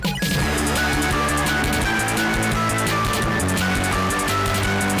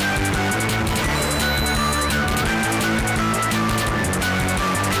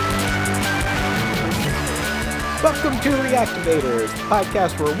to Reactivators, the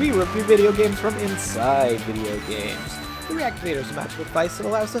podcast where we review video games from inside video games. The Reactivator is a magical device that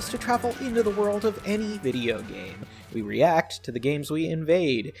allows us to travel into the world of any video game. We react to the games we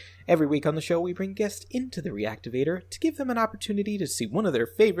invade. Every week on the show, we bring guests into the Reactivator to give them an opportunity to see one of their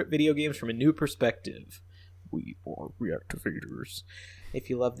favorite video games from a new perspective. We are Reactivators. If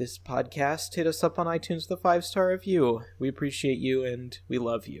you love this podcast, hit us up on iTunes with a 5-star review. We appreciate you and we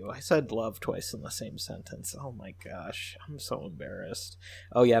love you. I said love twice in the same sentence. Oh my gosh, I'm so embarrassed.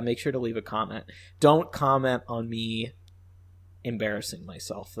 Oh yeah, make sure to leave a comment. Don't comment on me embarrassing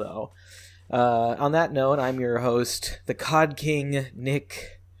myself, though. On that note, I'm your host, the COD King,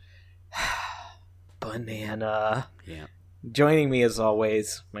 Nick Banana. Yeah. Joining me, as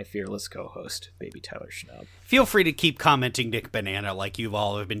always, my fearless co-host, Baby Tyler Schnub. Feel free to keep commenting Nick Banana like you've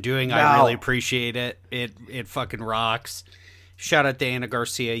all have been doing. No. I really appreciate it. It fucking rocks. Shout out to Anna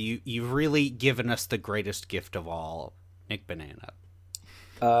Garcia. You've really given us the greatest gift of all, Nick Banana.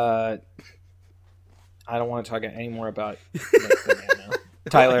 I don't want to talk any more about Nick Banana.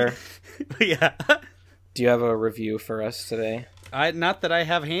 Tyler, Yeah. do you have a review for us today? Not that I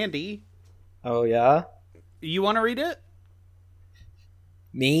have handy. Oh, yeah? You want to read it?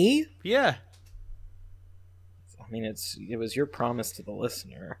 Me? Yeah. I mean, it was your promise to the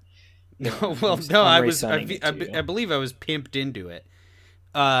listener. No, well, no, I believe I was pimped into it.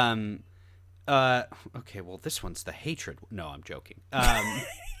 Okay, well, this one's the hatred. No, I'm joking.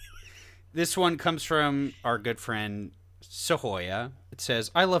 This one comes from our good friend Sahoya. It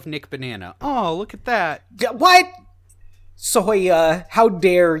says, "I love Nick Banana." Oh, look at that. What? Soya, how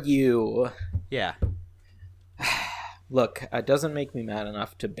dare you? Yeah. Look, it doesn't make me mad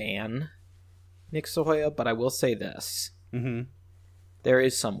enough to ban Nick Sohoya, but I will say this. Mm-hmm. There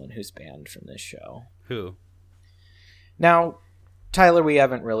is someone who's banned from this show. Who? Now, Tyler, we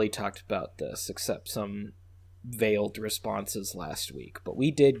haven't really talked about this except some veiled responses last week, but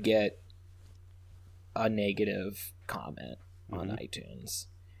we did get a negative comment on iTunes.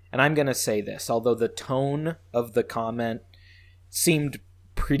 And I'm going to say this, although the tone of the comment seemed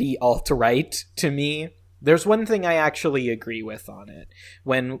pretty alt-right to me, there's one thing I actually agree with on it.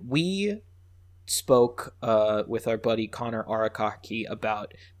 When we spoke with our buddy Connor Arakaki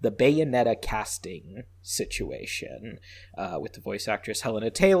about the Bayonetta casting situation with the voice actress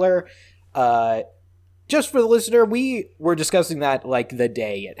Helena Taylor, just for the listener, we were discussing that like the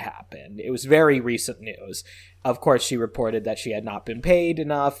day it happened. It was very recent news. Of course, she reported that she had not been paid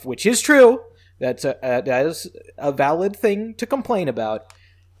enough, which is true. That is a valid thing to complain about.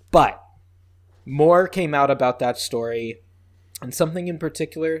 But more came out about that story, and something in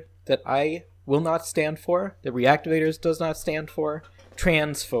particular that I will not stand for, that Reactivators does not stand for,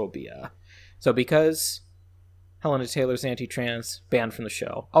 transphobia. So because Helena Taylor's anti-trans, banned from the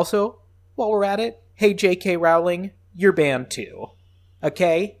show. Also, while we're at it, hey J.K. Rowling, you're banned too.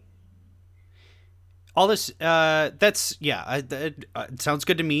 Okay? All this, that's, yeah, it sounds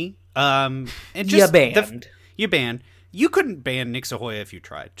good to me. And just you're banned. You're banned. You couldn't ban Nick Sahoya if you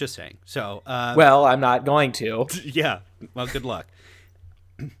tried, just saying. So, well, I'm not going to. Yeah, well, good luck.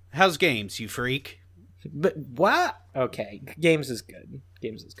 How's games, you freak? But what? Okay, games is good.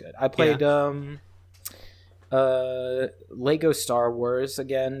 Games is good. I played Lego Star Wars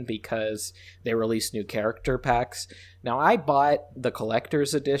again because they released new character packs. Now, I bought the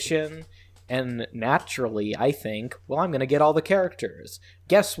collector's edition, and naturally, I think, well, I'm going to get all the characters.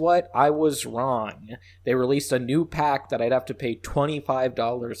 Guess what? I was wrong. They released a new pack that I'd have to pay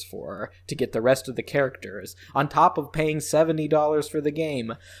 $25 for to get the rest of the characters, on top of paying $70 for the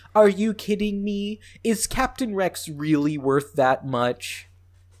game. Are you kidding me? Is Captain Rex really worth that much?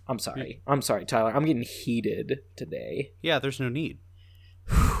 I'm sorry, Tyler. I'm getting heated today. Yeah, there's no need.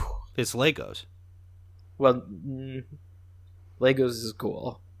 It's Legos. Well, Legos is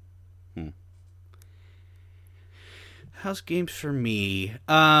cool. How's games for me?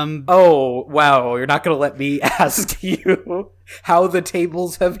 Oh, wow. You're not going to let me ask you how the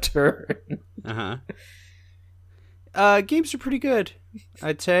tables have turned. Games are pretty good,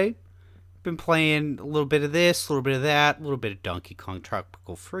 I'd say. Been playing a little bit of this, a little bit of that, a little bit of Donkey Kong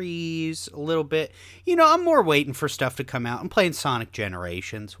Tropical Freeze, a little bit. You know, I'm more waiting for stuff to come out. I'm playing Sonic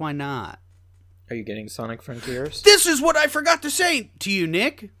Generations. Why not? Are you getting Sonic Frontiers? This is what I forgot to say to you,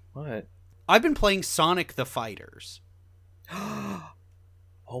 Nick. What? I've been playing Sonic the Fighters. Oh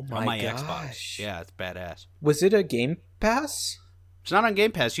on my gosh. Xbox. Yeah, it's badass. Was it a Game Pass? It's not on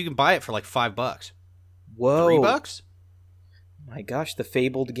Game Pass. You can buy it for like $5. Whoa. $3? My gosh, the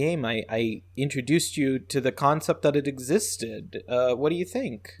fabled game. I introduced you to the concept that it existed. What do you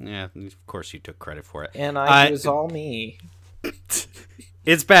think? Yeah, of course you took credit for it. And it was all me.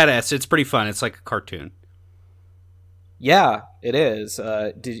 It's badass. It's pretty fun. It's like a cartoon. Yeah, it is.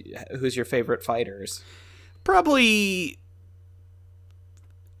 Who's your favorite fighters? Probably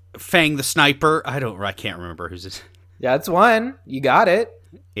Fang the Sniper. I can't remember who's this. Yeah, it's one. You got it.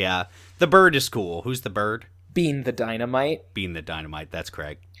 Yeah. The Bird is cool. Who's the Bird? Bean the Dynamite. Bean the Dynamite. That's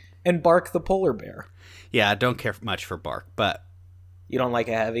correct. And Bark the Polar Bear. Yeah, I don't care much for Bark, but... You don't like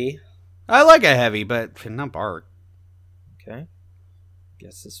a heavy? I like a heavy, but not Bark. Okay.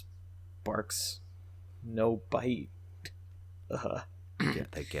 Guess this Bark's no bite.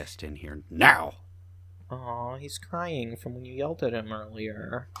 Get that guest in here now. Aw, he's crying from when you yelled at him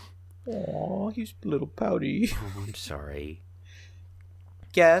earlier. Aw, he's a little pouty. Oh, I'm sorry.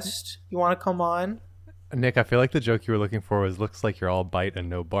 Guest, you want to come on? Nick, I feel like the joke you were looking for was looks like you're all bite and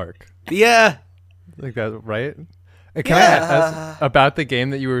no bark. Yeah. Like that, right? Can Yeah. I ask about the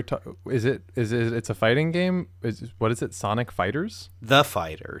game that you were? It's a fighting game. What is it? Sonic Fighters. The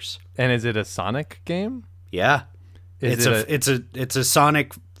Fighters. And is it a Sonic game? Yeah. Is It's a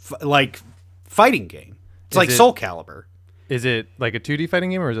Sonic fighting game. It's like it- Soul Calibur. Is it like a 2D fighting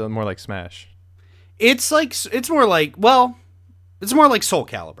game, or is it more like Smash? It's more like Soul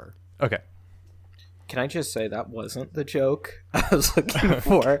Calibur. Okay. Can I just say that wasn't the joke I was looking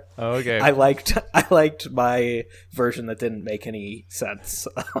for? Oh, okay. I liked my version that didn't make any sense.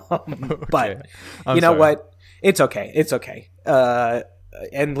 But I'm you know sorry. what? It's okay. It's okay.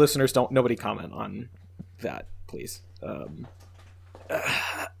 And listeners, nobody comment on that, please.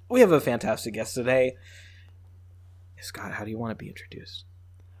 We have a fantastic guest today. Scott, how do you want to be introduced?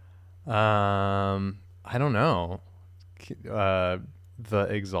 I don't know. The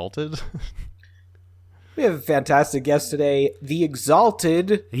Exalted. We have a fantastic guest today, the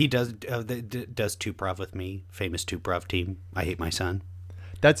Exalted. He does two prov with me. Famous two prov team. I hate my son.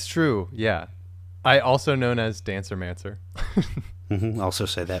 That's true. Yeah. I also known as Dancer Mancer. Also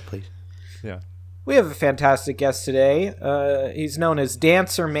say that, please. Yeah. We have a fantastic guest today. He's known as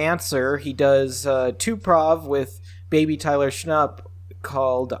Dancer Mancer. He does two prov with baby Tyler Schnupp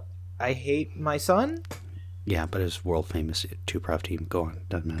called I Hate My Son. Yeah, but his world famous two prov team. Go on,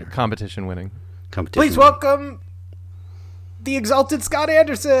 doesn't matter. Competition winning. Please welcome the Exalted Scott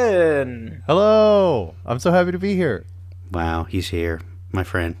Anderson. Hello. I'm so happy to be here. Wow, he's here, my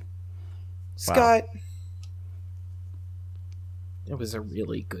friend. Scott, it was a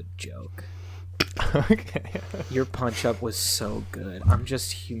really good joke. Okay. Your punch up was so good. I'm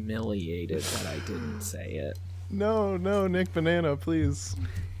just humiliated that I didn't say it. No, Nick Banana, please.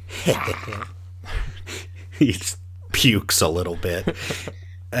 He pukes a little bit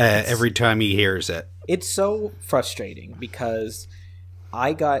every time he hears it. It's so frustrating because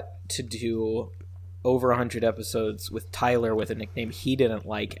I got to do over 100 episodes with Tyler with a nickname he didn't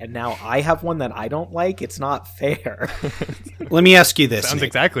like, and now I have one that I don't like. It's not fair. Let me ask you this. Sounds Nick.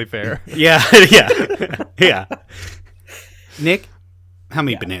 exactly fair. Yeah. Nick, how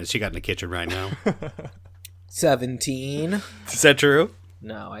many bananas you got in the kitchen right now? 17. Is that true?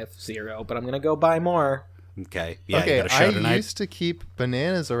 No, I have 0, but I'm going to go buy more. Okay. Yeah, you Okay, got a show I tonight. used to keep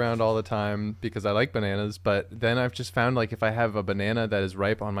bananas around all the time because I like bananas, but then I've just found like if I have a banana that is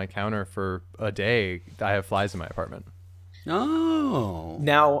ripe on my counter for a day, I have flies in my apartment. Oh.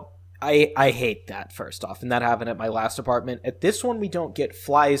 Now, I hate that, first off, and that happened at my last apartment. At this one, we don't get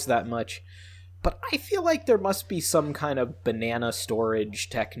flies that much, but I feel like there must be some kind of banana storage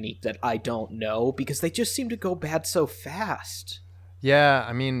technique that I don't know, because they just seem to go bad so fast. Yeah,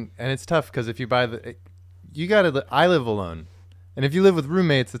 I mean, and it's tough because if you buy I live alone. And if you live with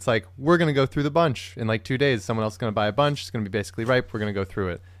roommates, it's like, we're going to go through the bunch. In like 2 days, someone else is going to buy a bunch. It's going to be basically ripe. We're going to go through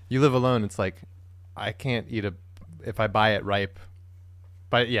it. You live alone, it's like, I can't eat if I buy it ripe.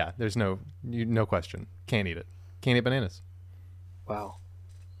 But yeah, there's no question. Can't eat it. Can't eat bananas. Wow.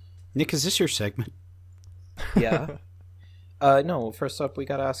 Nick, is this your segment? Yeah. No, first up, we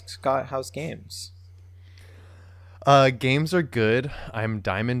got to ask Scott, how's games? Games are good. I'm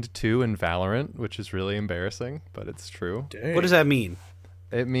Diamond 2 in Valorant, which is really embarrassing, but it's true. Dang. What does that mean?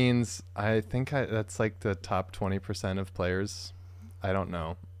 It means that's like the top 20% of players. I don't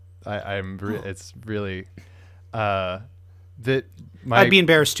know. It's really that I'd be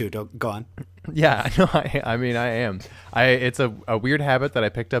embarrassed too. Don't go on. Yeah, I know. I mean, I am. It's a weird habit that I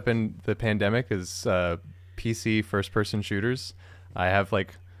picked up in the pandemic is PC first-person shooters. I have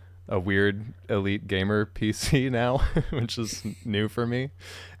like a weird elite gamer PC now, which is new for me.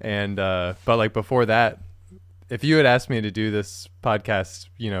 And but like before that, if you had asked me to do this podcast,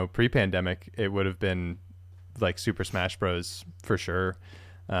 pre-pandemic, it would have been like Super Smash Bros. For sure.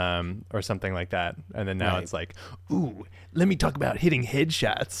 Or something like that. And then now It's like, ooh, let me talk about hitting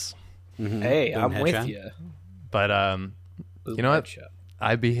headshots. Hey, I'm with headshot. you. But you know what?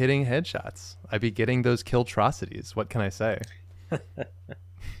 I'd be hitting headshots. I'd be getting those killtrocities. What can I say?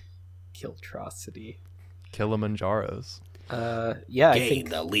 Killtrocity. Kilimanjaros. Yeah, I Gained think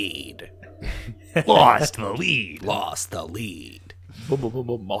the lead. Lost the lead. Lost the lead.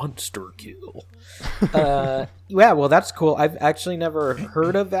 monster kill. Yeah, well, that's cool. I've actually never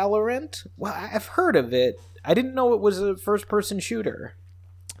heard of Valorant. Well, I've heard of it. I didn't know it was a first-person shooter.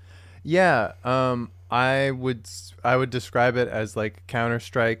 Yeah, I would describe it as like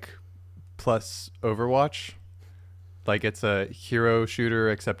Counter-Strike plus Overwatch. Like it's a hero shooter,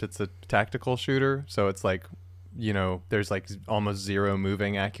 except it's a tactical shooter. So it's like, you know, there's like almost zero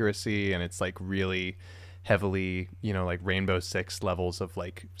moving accuracy, and it's like really heavily, you know, like Rainbow Six levels of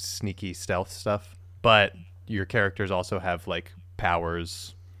like sneaky stealth stuff. But your characters also have like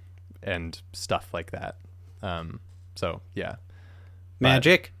powers and stuff like that. So yeah,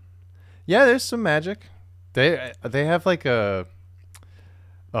 Magic. yeah, there's some magic. They have like a.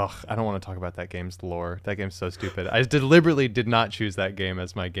 Ugh, I don't want to talk about that game's lore. That game's so stupid. I deliberately did not choose that game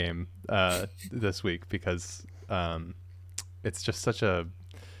as my game this week because it's just such a.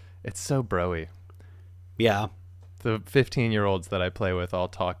 It's so broy. Yeah. The 15-year-olds that I play with all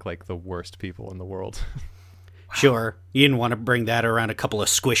talk like the worst people in the world. Sure. You didn't want to bring that around a couple of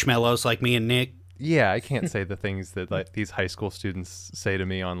squishmallows like me and Nick. Yeah, I can't say the things that like these high school students say to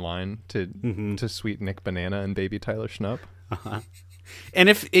me online to sweet Nick Banana and baby Tyler Schnupp. Uh-huh. And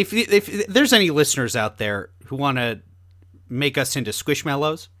if there's any listeners out there who want to make us into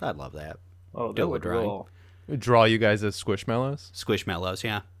squishmallows, I'd love that. Oh, Do that it, would Ryan. roll. Draw you guys as squishmallows. Squishmallows,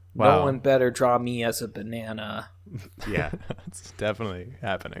 yeah. No Wow. one better draw me as a banana. Yeah, it's definitely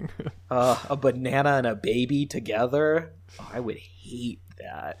happening. A banana and a baby together? Oh, I would hate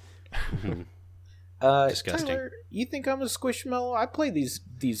that. Disgusting. Tyler, you think I'm a squishmallow? I play these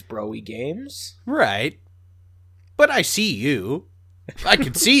broy games. Right. But I see you. I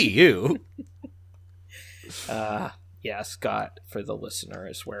can see you. Yeah, Scott, for the listener,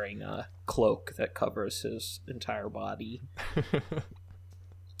 is wearing a cloak that covers his entire body.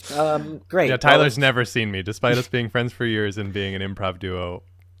 Great. Yeah, Tyler's never seen me. Despite us being friends for years and being an improv duo,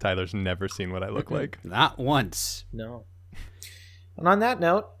 Tyler's never seen what I look like. Not once. No. And on that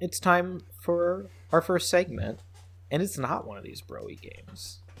note, it's time for our first segment. And it's not one of these broy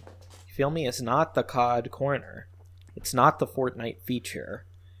games. You feel me? It's not the COD Corner. It's not the Fortnite feature.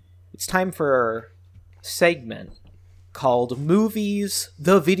 It's time for our segment called Movies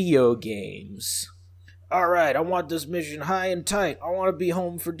the Video Games. Alright, I want this mission high and tight. I want to be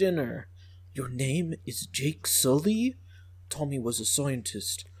home for dinner. Your name is Jake Sully? Tommy was a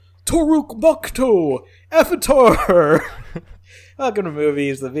scientist. Toruk Bakto! Avatar! Welcome to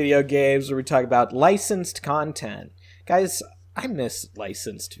Movies, the video games, where we talk about licensed content. Guys, I miss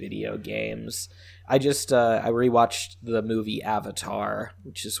licensed video games. I rewatched the movie Avatar,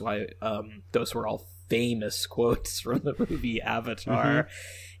 which is why those were all famous quotes from the movie Avatar.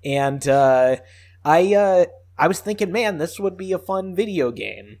 And I was thinking, man, this would be a fun video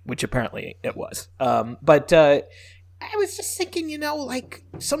game, which apparently it was. But I was just thinking, you know, like,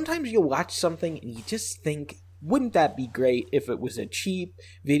 sometimes you'll watch something and you just think, wouldn't that be great if it was a cheap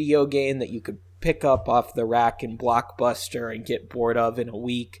video game that you could pick up off the rack in Blockbuster and get bored of in a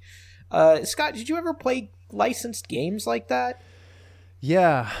week? Scott, did you ever play licensed games like that?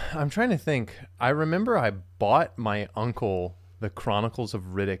 Yeah, I'm trying to think. I remember I bought my uncle The Chronicles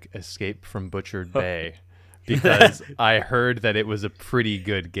of Riddick Escape from Butchered Bay because I heard that it was a pretty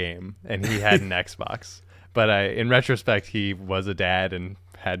good game and he had an Xbox. But in retrospect, he was a dad and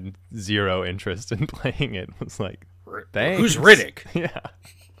had zero interest in playing it. It was like, thanks. Who's Riddick? Yeah.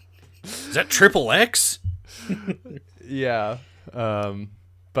 Is that Triple X? Yeah.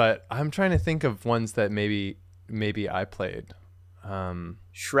 But I'm trying to think of ones that maybe I played.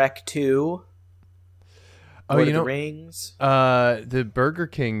 Shrek 2? Oh, Lord you of know, the Rings? the Burger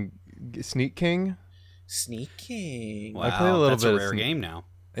King Sneak King. Sneak King. Wow, I played a little that's bit a of rare game now.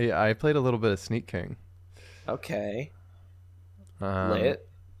 Yeah, I played a little bit of Sneak King. Okay. Lit.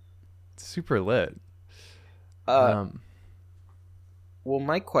 Super lit. Well,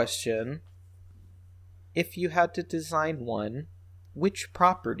 my question, if you had to design one, which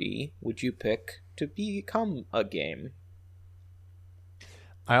property would you pick to become a game?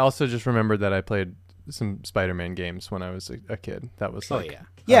 I also just remembered that I played some Spider-Man games when I was a kid. That was like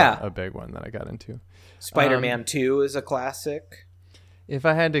a big one that I got into. Spider-Man 2 is a classic. If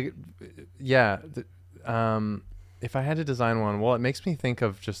I had to, if I had to design one, well, it makes me think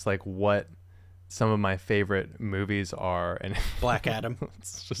of just like what some of my favorite movies are, and Black Adam.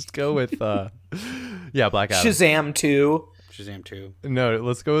 Let's just go with Black Adam. Shazam 2. Shazam 2. No,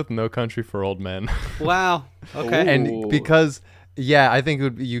 let's go with No Country for Old Men. Wow. Okay. And because Yeah, I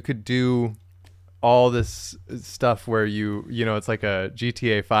think you could do all this stuff where it's like a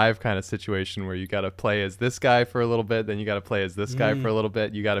GTA 5 kind of situation where you got to play as this guy for a little bit, then you got to play as this guy for a little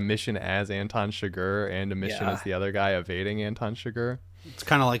bit. You got a mission as Anton Chigurh and a mission as the other guy evading Anton Chigurh. It's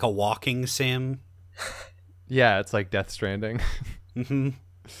kind of like a walking sim. Yeah, it's like Death Stranding.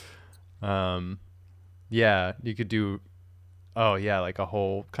 Yeah, you could do like a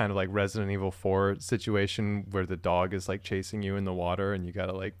whole kind of like Resident Evil 4 situation where the dog is like chasing you in the water and you got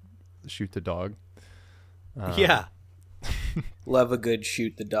to like shoot the dog. Yeah. Love a good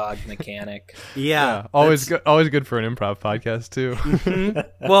shoot the dog mechanic. Yeah. Always good for an improv podcast too.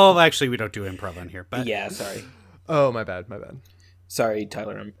 Well, actually, we don't do improv on here, but Yeah, sorry. Oh, my bad. Sorry,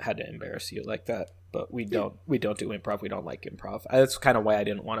 Tyler, I had to embarrass you like that. But we don't do improv. We don't like improv. That's kind of why I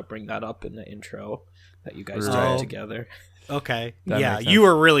didn't want to bring that up in the intro that you guys started together. Okay. That you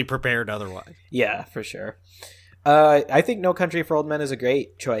were really prepared otherwise. Yeah, for sure. I think No Country for Old Men is a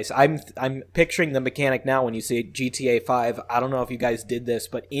great choice. I'm picturing the mechanic now when you see GTA 5. I don't know if you guys did this,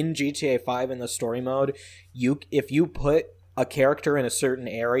 but in GTA 5 in the story mode, if you put a character in a certain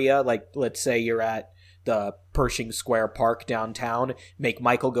area, like let's say you're at the Pershing Square Park downtown, make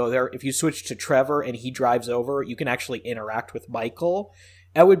Michael go there. If you switch to Trevor and he drives over, you can actually interact with Michael.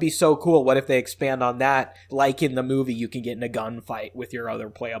 That would be so cool. What if they expand on that? Like in the movie, you can get in a gunfight with your other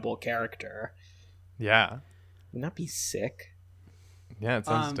playable character. Yeah. Wouldn't that be sick? Yeah, it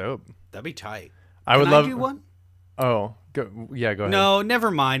sounds dope. That'd be tight. I would love. Do one? Oh, go ahead. No,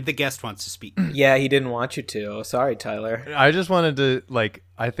 never mind. The guest wants to speak. Yeah, he didn't want you to. Sorry, Tyler. I just wanted to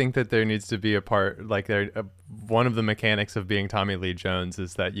I think that there needs to be a part one of the mechanics of being Tommy Lee Jones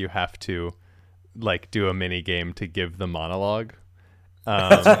is that you have to do a mini game to give the monologue.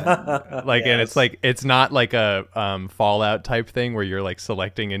 Yes. And it's not like a Fallout type thing where you're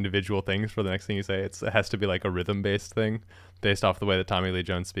selecting individual things for the next thing you say. It has to be like a rhythm based thing based off the way that Tommy Lee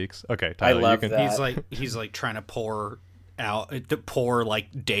Jones speaks. Okay, Tyler, I love you can. that. He's trying to pour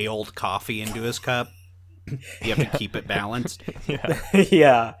day old coffee into his cup. You have to keep it balanced. Yeah.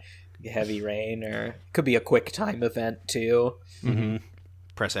 Yeah. Heavy rain, or could be a quick time event too. Mm-hmm.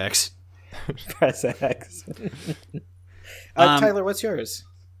 Press X. Press X. Tyler, what's yours?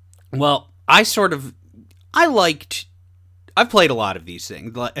 Well, I've played a lot of these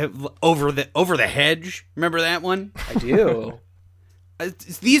things. Over the Hedge. Remember that one? I do.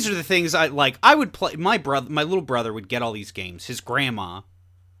 These are the things I like. I would play. My little brother would get all these games. His grandma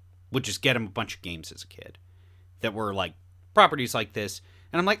would just get him a bunch of games as a kid that were like properties like this.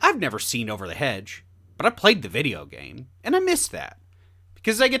 And I'm like, I've never seen Over the Hedge, but I played the video game, and I miss that.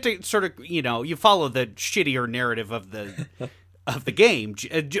 Because I get to sort of, you follow the shittier narrative of the game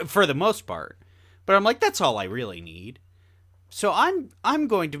for the most part. But I'm like, that's all I really need. So I'm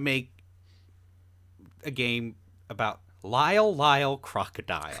going to make a game about Lyle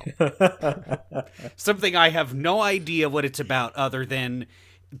Crocodile. Something I have no idea what it's about other than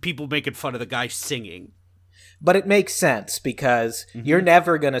people making fun of the guy singing. But it makes sense because you're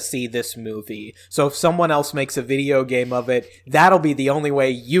never going to see this movie. So if someone else makes a video game of it, that'll be the only way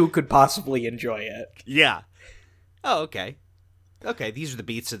you could possibly enjoy it. Yeah. Oh, okay. Okay, these are the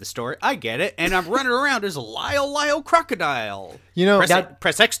beats of the story. I get it. And I'm running around as a Lyle Crocodile.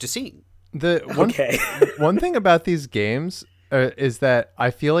 Press X to sing. One thing about these games is that I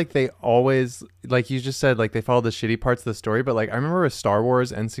feel like they always, like you just said, they follow the shitty parts of the story. But I remember a Star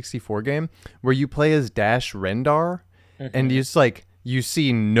Wars N64 game where you play as Dash Rendar, and you just you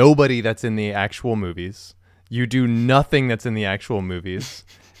see nobody that's in the actual movies. You do nothing that's in the actual movies.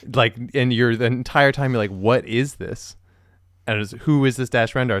 And you're the entire time you're like, what is this? And who is this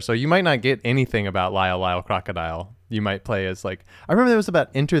Dash Rendar? So you might not get anything about Lyle Crocodile. You might play as I remember there was about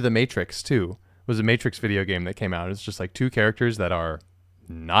Enter the Matrix too. It was a Matrix video game that came out. It's just two characters that are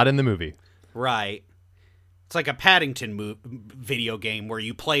not in the movie. Right. It's like a Paddington video game where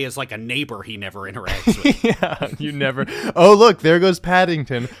you play as a neighbor he never interacts with. Yeah, you never. Oh, look, there goes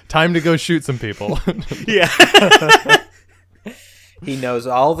Paddington. Time to go shoot some people. Yeah. He knows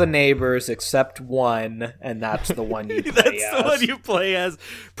all the neighbors except one, and that's the one you play That's as. the one you play as.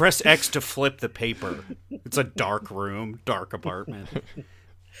 Press X to flip the paper. It's a dark room, dark apartment.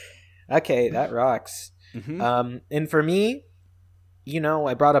 Okay, that rocks. And for me,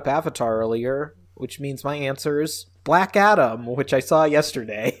 I brought up Avatar earlier, which means my answer is Black Adam, which I saw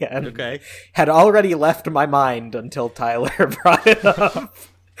yesterday and had already left my mind until Tyler brought it up.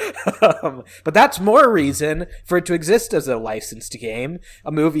 But that's more reason for it to exist as a licensed game.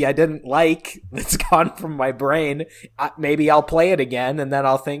 A movie I didn't like that's gone from my brain. Maybe I'll play it again, and then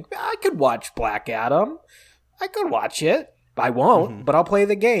I'll think, I could watch Black Adam. I could watch it. I won't, but I'll play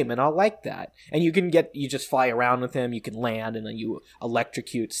the game and I'll like that. And you just fly around with him, you can land and then you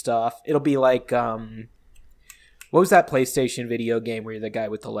electrocute stuff. It'll be like, what was that PlayStation video game where you're the guy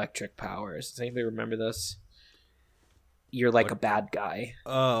with electric powers? Does anybody remember this? You're like a bad guy.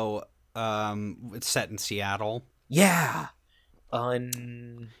 Oh, it's set in Seattle. Yeah.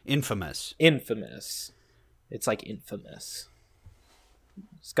 Infamous. It's like Infamous.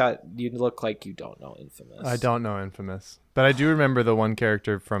 Scott, you look like you don't know Infamous. I don't know Infamous, but I do remember the one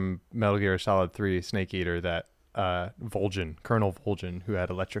character from Metal Gear Solid 3, Snake Eater, that Colonel Vol'jin, who had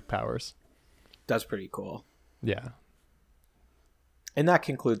electric powers. That's pretty cool. Yeah. And that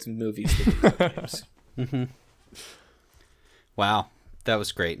concludes movies. Video games. Mm-hmm. Wow, that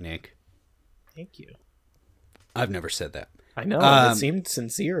was great, Nick. Thank you. I've never said that. I know. It seemed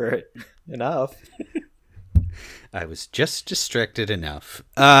sincere enough. I was just distracted enough.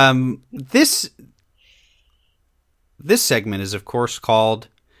 This segment is, of course, called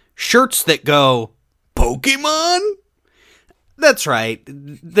Shirts That Go Pokemon. That's right.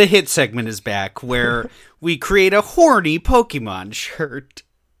 The hit segment is back, where we create a horny Pokemon shirt.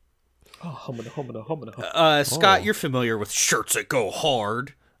 Oh, humana. Scott, you're familiar with Shirts That Go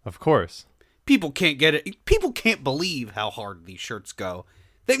Hard. Of course. People can't get it. People can't believe how hard these shirts go.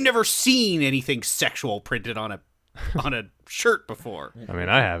 They've never seen anything sexual printed on a shirt before. I mean,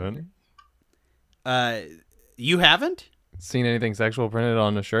 I haven't. You haven't Seen anything sexual printed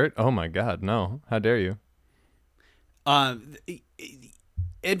on a shirt? Oh my god, no. How dare you? and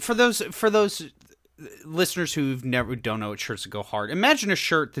for those listeners who don't know what Shirts That Go Hard, imagine a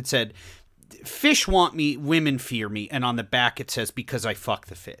shirt that said "Fish want me, women fear me," and on the back it says "Because I fuck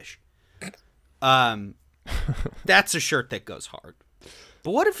the fish." That's a shirt that goes hard.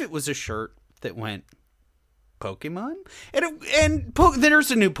 But what if it was a shirt that went Pokemon? And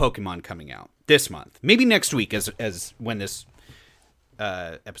there's a new Pokemon coming out this month, maybe next week, as when this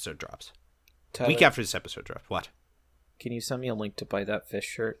episode drops. Tyler, Week after this episode drops. What? Can you send me a link to buy that fish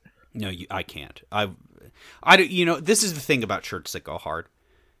shirt? No, I can't. I don't. You know, this is the thing about Shirts That Go Hard.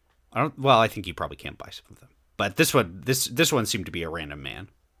 I think you probably can't buy some of them. But this one seemed to be a random man.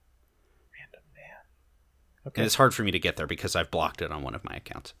 Okay. And it's hard for me to get there because I've blocked it on one of my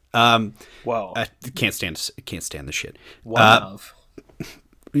accounts. Well, I can't stand the shit.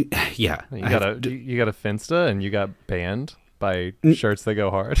 Yeah, You got a Finsta and you got banned by Shirts That Go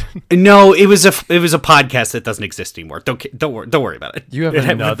Hard. No, it was a podcast that doesn't exist anymore. Don't worry about it. You have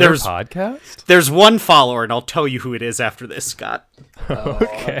another podcast? There's one follower, and I'll tell you who it is after this, Scott.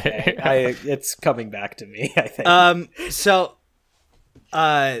 Okay. It's coming back to me, I think.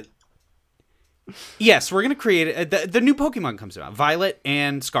 Yes, we're going to create the new Pokemon comes out. Violet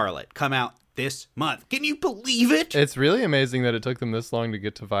and Scarlet come out this month. Can you believe it? It's really amazing that it took them this long to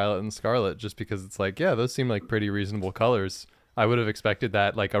get to Violet and Scarlet, just because it's like, yeah, those seem like pretty reasonable colors. I would have expected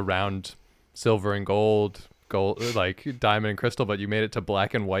that like around silver and gold, like diamond and crystal, but you made it to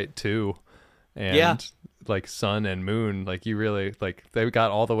black and white too. And like sun and moon, like you really like they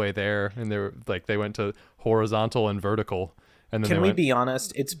got all the way there, and they were like they went to horizontal and vertical. And then Can we be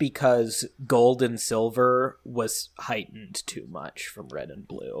honest? It's because gold and silver was heightened too much from red and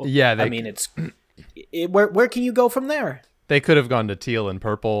blue. Yeah, where can you go from there? They could have gone to teal and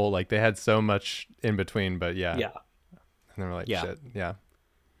purple. Like they had so much in between, but yeah. And they were like, shit, yeah.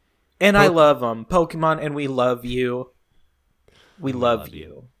 And I love them, Pokemon, and we love you. We love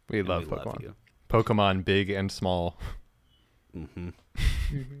you. We love Pokemon. Pokemon, big and small. Mm-hmm.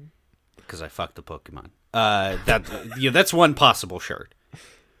 Because I fucked the Pokemon. That's one possible shirt.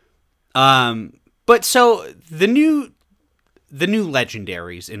 But so the new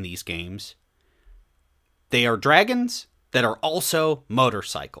legendaries in these games, they are dragons that are also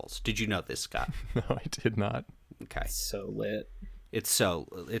motorcycles. Did you know this, Scott? No, I did not. Okay. So lit. It's so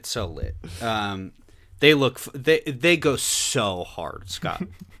lit. They go so hard, Scott.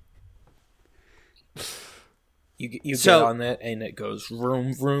 You get on it and it goes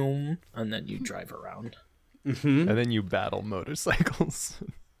vroom vroom, and then you drive around. Mm-hmm. And then you battle motorcycles.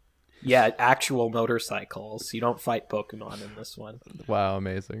 Yeah, actual motorcycles. You don't fight Pokemon in this one. Wow,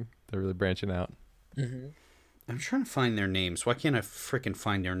 amazing. They're really branching out. Mm-hmm. I'm trying to find their names. Why can't I freaking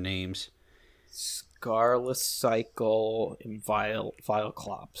find their names? Scarlet Cycle and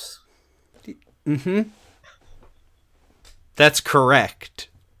Vileclops. Mm-hmm. That's correct.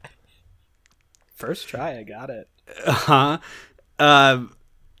 First try, I got it. Uh-huh.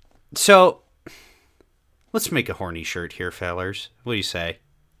 So, let's make a horny shirt here, fellers. What do you say?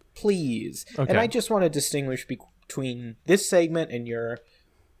 Please. Okay. And I just want to distinguish between this segment and your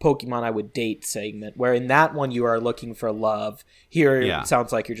Pokemon I Would Date segment, where in that one you are looking for love. Here it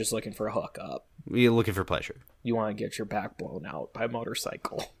sounds like you're just looking for a hookup. You're looking for pleasure. You want to get your back blown out by a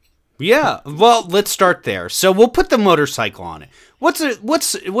motorcycle. Yeah. Well, let's start there. So we'll put the motorcycle on it. What's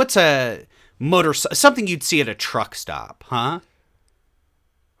a motorcycle? Something you'd see at a truck stop, huh?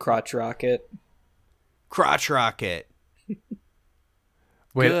 Crotch rocket. Crotch rocket.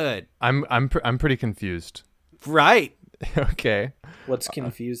 Wait, Good. I'm pretty confused. Right. Okay. What's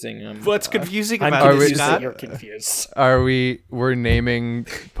confusing? What's confusing I'm about it, confused that Scott? you're confused. We're naming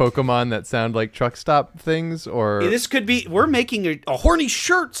Pokemon that sound like truck stop things, or This could be. We're making a horny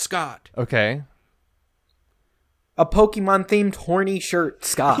shirt, Scott. okay, A Pokemon themed horny shirt,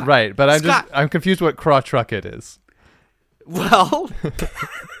 Scott. right? But Scott. I'm confused what crotch rocket is. Well,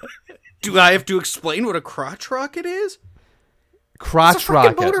 do I have to explain what a crotch rocket is? Crotch It's a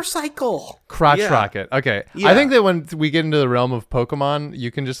fucking rocket. motorcycle. Crotch Yeah. rocket. Okay. Yeah. I think that when we get into the realm of Pokemon, you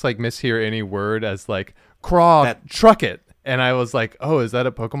can just like mishear any word as like truck it. And I was like, oh, is that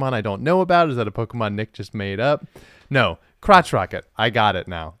a Pokemon I don't know about? Is that a Pokemon Nick just made up? No, crotch rocket. I got it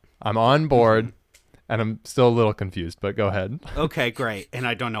now. I'm on board, and I'm still a little confused. But go ahead. Okay, great. And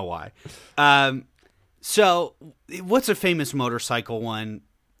I don't know why. So, what's a famous motorcycle one?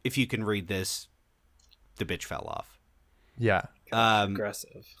 If you can read this, the bitch fell off. Yeah.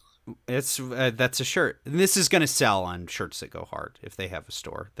 Aggressive. It's that's a shirt. And this is going to sell on Shirts That Go Hard if they have a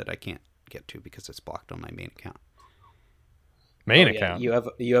store that I can't get to because it's blocked on my main account. Main Oh, yeah, account.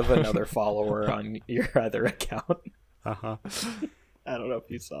 You have another follower on your other account. Uh-huh. I don't know if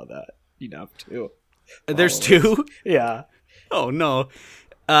you saw that. You have two. There's followers. two? Yeah. Oh, no.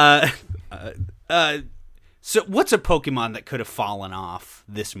 So what's a Pokemon that could have fallen off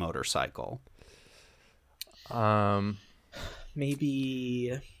this motorcycle?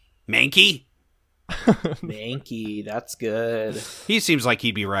 Maybe Mankey? Mankey. That's good. He seems like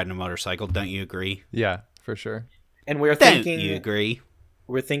he'd be riding a motorcycle, don't you agree? Yeah, for sure. And we're Don't thinking you agree?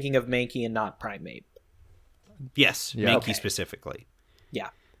 we're thinking of Mankey and not Primeape. Yes, Yeah. Mankey Okay. specifically. Yeah.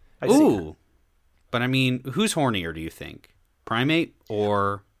 I see that. Ooh. But I mean, who's hornier, do you think? Primate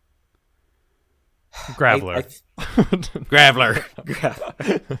or Graveler. Graveler?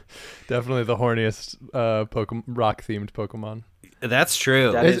 Definitely the horniest rock themed Pokemon. That's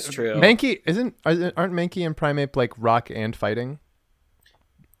true. That is true. Mankey aren't Mankey and Primeape like rock and fighting?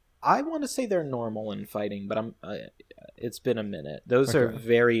 I want to say they're normal in fighting, but it's been a minute. Those are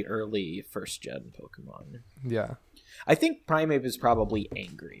very early first gen Pokemon. Yeah. I think Primeape is probably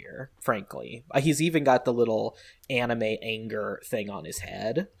angrier, frankly. He's even got the little anime anger thing on his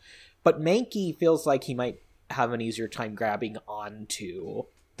head. But Mankey feels like he might have an easier time grabbing onto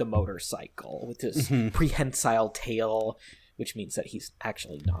the motorcycle with his prehensile tail, which means that he's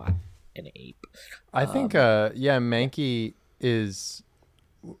actually not an ape. I think Mankey is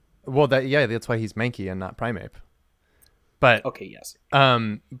that's why he's Mankey and not Primeape. But Okay, yes.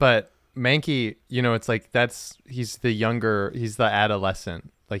 but Mankey, it's like he's the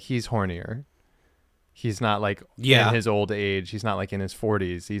adolescent. Like he's hornier. He's not like in his old age. He's not like in his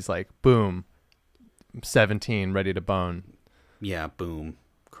 40s. He's like, boom, 17, ready to bone. Yeah, boom.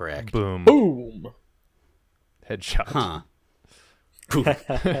 Correct. Boom. Boom! Headshot. Huh.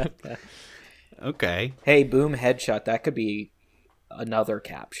 Okay. Hey, boom, headshot. That could be another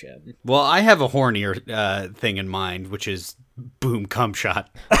caption. Well, I have a hornier thing in mind, which is boom cum shot.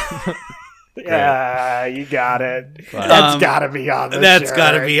 Yeah, you got it. That's gotta be on the That's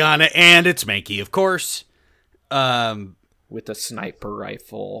got to be on it. And it's Mankey, of course. With a sniper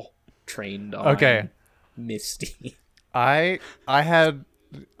rifle trained on Misty. I have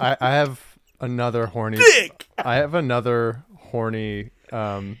another horny. I have another horny.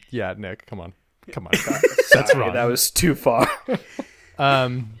 Yeah, Nick, come on. That's wrong. That was too far.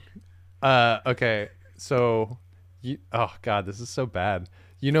 Okay. So, oh god, this is so bad.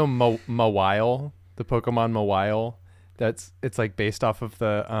 You know Mawile, the Pokemon Mawile? It's like based off of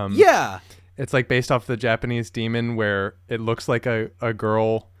the Yeah. It's like based off the Japanese demon where it looks like a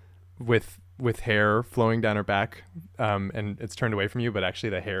girl with hair flowing down her back, and it's turned away from you, but actually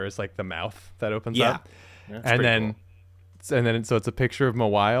the hair is like the mouth that opens up. That's So it's a picture of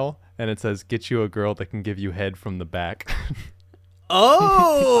Mawile, and it says, "Get you a girl that can give you head from the back."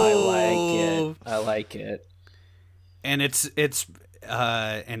 Oh, I like it. And it's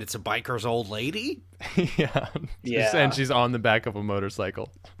a biker's old lady. Yeah. And she's on the back of a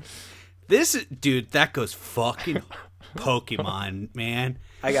motorcycle. That goes fucking Pokemon, man.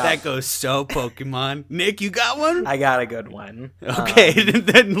 That goes so Pokemon. Nick, you got one? I got a good one. Okay,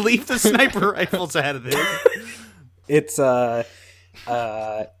 then leave the sniper rifles out of this. It's a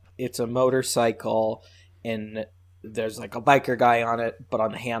motorcycle, and there's like a biker guy on it, but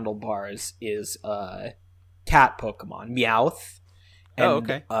on the handlebars is a cat Pokemon, Meowth, And,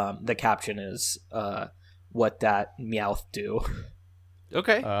 okay. The caption is, what that Meowth do.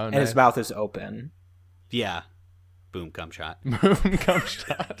 Okay. And his mouth is open. Yeah. Boom, cum shot. Boom, cum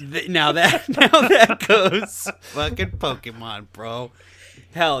shot. Now that goes fucking Pokemon, bro.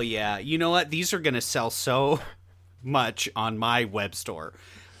 Hell yeah. You know what? These are going to sell so much on my web store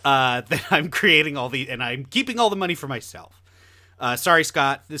that I'm creating all these, and I'm keeping all the money for myself. Sorry,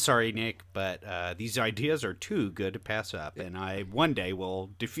 Scott. Sorry, Nick. But these ideas are too good to pass up, and I one day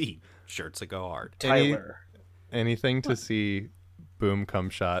will defeat Shirts That Go Hard. Tyler. Anything to see Boom Cum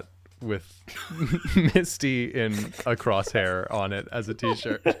Shot with Misty in a crosshair on it as a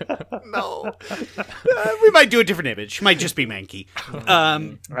t-shirt. No. We might do a different image. Might just be Mankey.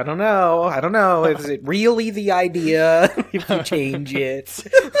 I don't know. Is it really the idea if you change it?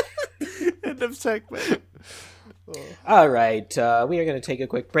 End of segment. All right. We are going to take a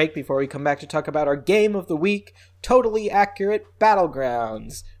quick break before we come back to talk about our game of the week, Totally Accurate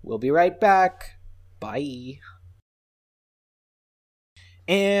Battlegrounds. We'll be right back. Bye.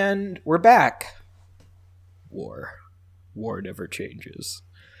 And we're back. War never changes.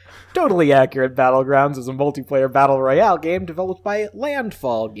 Totally Accurate Battlegrounds is a multiplayer battle royale game developed by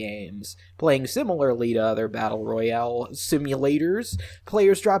Landfall Games. Playing similarly to other battle royale simulators,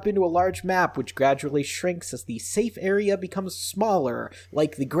 players drop into a large map which gradually shrinks as the safe area becomes smaller,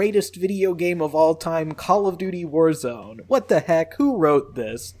 like the greatest video game of all time, Call of Duty Warzone. What the heck? Who wrote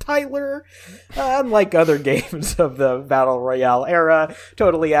this? Tyler? Unlike other games of the battle royale era,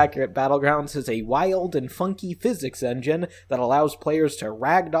 Totally Accurate Battlegrounds has a wild and funky physics engine that allows players to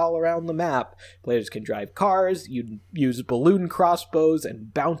ragdoll around the map. Players can drive cars, use balloon crossbows,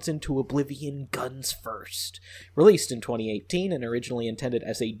 and bounce into oblivion guns first. Released in 2018 and originally intended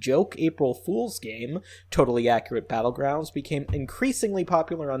as a joke April Fool's game, Totally Accurate Battlegrounds became increasingly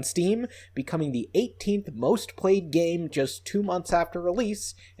popular on Steam, becoming the 18th most played game just 2 months after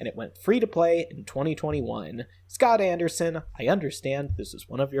release, and it went free to play in 2021. Scott Anderson, I understand this is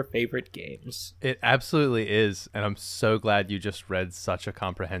one of your favorite games. It absolutely is, and I'm so glad you just read such a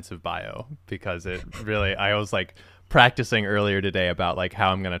comprehensive bio, because it really, I was like practicing earlier today about like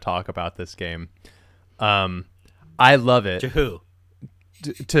how I'm going to talk about this game. I love it. To who?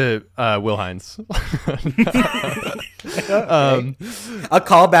 To Will Hines. A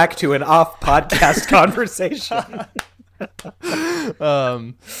callback to an off-podcast conversation.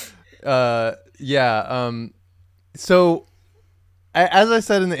 So, as I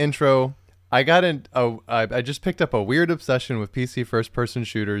said in the intro, I just picked up a weird obsession with PC first-person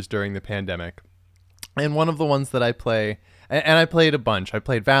shooters during the pandemic. And one of the ones that I play, and I played a bunch. I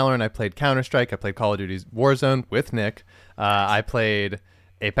played Valorant, I played Counter-Strike, I played Call of Duty Warzone with Nick. I played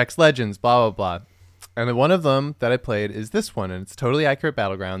Apex Legends, blah, blah, blah. And then one of them that I played is this one, and it's Totally Accurate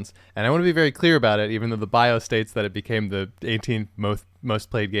Battlegrounds. And I want to be very clear about it, even though the bio states that it became the 18th most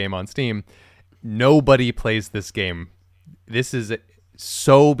played game on Steam. Nobody plays this game. This is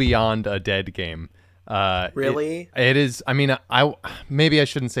so beyond a dead game. Really? It is. I mean, maybe I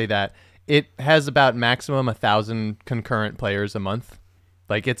shouldn't say that. It has about maximum 1,000 concurrent players a month.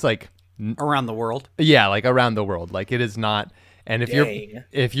 Like, it's like Around the world? Yeah, like around the world. Like, it is not. And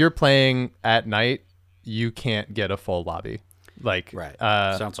if you're playing at night, you can't get a full lobby. Like, right.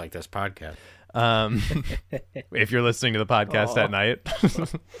 Sounds like this podcast. If you're listening to the podcast at night.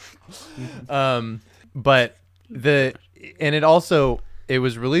 But it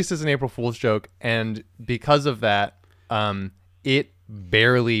was released as an April Fool's joke, and because of that, it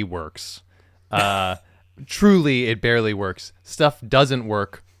barely works. Truly, it barely works. Stuff doesn't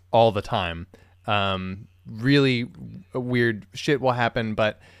work all the time. Really weird shit will happen,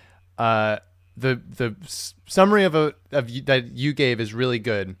 but the summary that you gave is really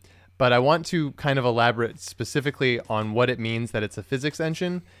good. But I want to kind of elaborate specifically on what it means that it's a physics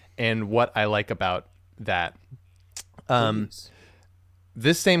engine and what I like about that.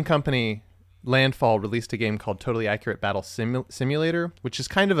 This same company, Landfall, released a game called Totally Accurate Battle Simulator, which is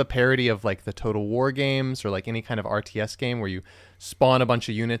kind of a parody of like the Total War games or like any kind of RTS game where you spawn a bunch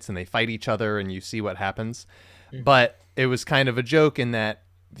of units and they fight each other and you see what happens. Mm-hmm. But it was kind of a joke in that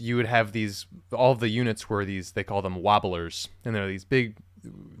you would have all of the units were they call them wobblers, and they're these big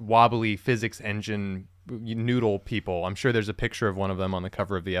wobbly physics engine noodle people. I'm sure there's a picture of one of them on the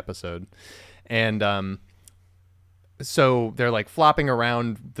cover of the episode. And so they're like flopping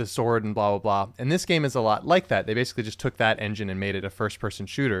around the sword and blah, blah, blah. And this game is a lot like that. They basically just took that engine and made it a first-person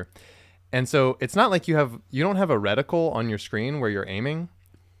shooter. And so it's not like you don't have a reticle on your screen where you're aiming,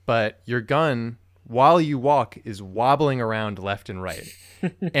 but your gun, while you walk, is wobbling around left and right.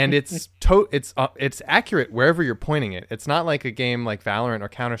 And it's accurate wherever you're pointing it. It's not like a game like Valorant or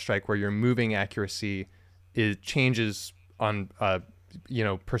Counter-Strike where your moving accuracy changes on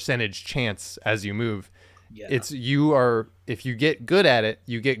percentage chance as you move. Yeah. If you get good at it,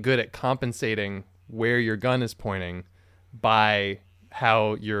 you get good at compensating where your gun is pointing by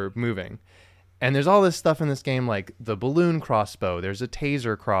how you're moving. And there's all this stuff in this game, like the balloon crossbow. There's a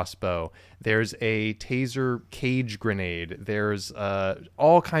taser crossbow. There's a taser cage grenade. There's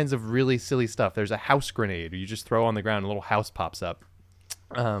all kinds of really silly stuff. There's a house grenade. You just throw on the ground, and a little house pops up.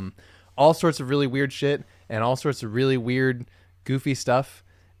 All sorts of really weird shit, and all sorts of really weird, goofy stuff.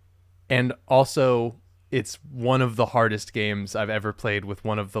 And also, it's one of the hardest games I've ever played, with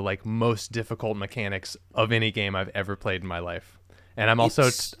one of the most difficult mechanics of any game I've ever played in my life. And I'm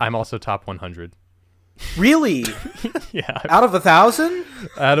also top 100. Really? Yeah. Out of 1,000?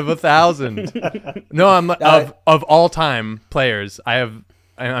 Out of 1,000. No, I'm of all time players. I'm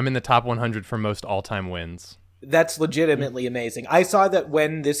in the top 100 for most all time wins. That's legitimately amazing. I saw that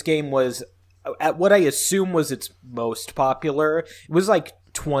when this game was at what I assume was its most popular, it was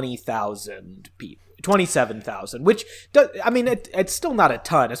 20,000 people. 27,000, which it's still not a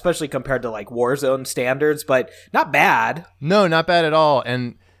ton, especially compared to Warzone standards, but not bad. No, not bad at all.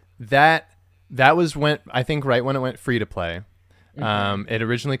 And that was right when it went free to play. Mm-hmm. It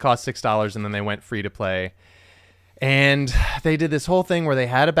originally cost $6, and then they went free to play. And they did this whole thing where they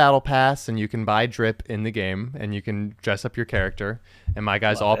had a battle pass, and you can buy drip in the game, and you can dress up your character. And my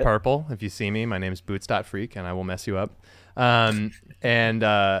guy's all purple. If you see me, my name's Boots.Freak, and I will mess you up.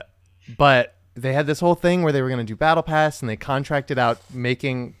 But they had this whole thing where they were going to do battle pass, and they contracted out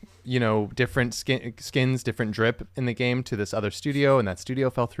making different skins, different drip in the game to this other studio, and that studio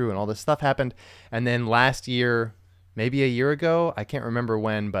fell through, and all this stuff happened. And then last year, maybe a year ago, I can't remember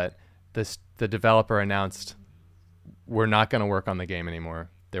when, but the developer announced, we're not going to work on the game anymore.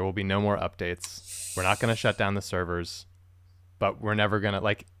 There will be no more updates. We're not going to shut down the servers, but we're never going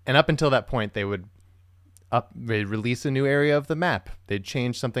to and up until that point, they'd release a new area of the map. They'd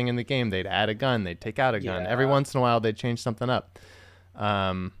change something in the game. They'd add a gun. They'd take out a gun. Every once in a while, they'd change something up.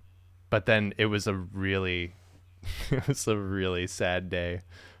 But then it was a really sad day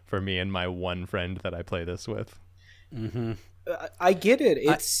for me and my one friend that I play this with. Mm-hmm. I get it.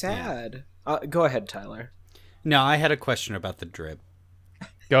 It's sad. Yeah. Go ahead, Tyler. No, I had a question about the drip.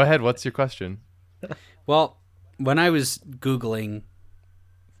 Go ahead. What's your question? Well, when I was Googling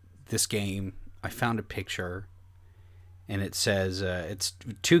this game, I found a picture, and it says it's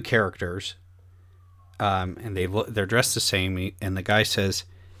two characters, and they're dressed the same, and the guy says,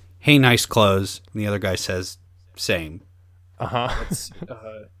 "Hey, nice clothes," and the other guy says, "Same."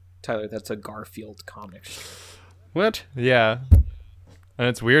 Tyler, that's a Garfield comic strip. What? Yeah. And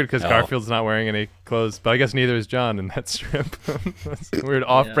it's weird because Garfield's not wearing any clothes, but I guess neither is John in that strip. That's weird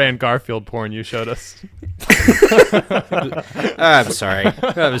off-brand Garfield porn you showed us. I'm sorry.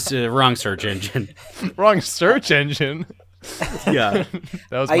 That was the wrong search engine. Wrong search engine? Yeah.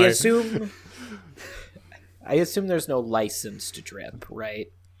 That was I assume there's no licensed drip, right?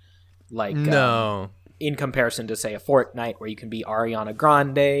 No. In comparison to, say, a Fortnite where you can be Ariana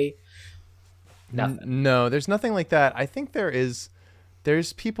Grande. Nothing. No, there's nothing like that. I think there's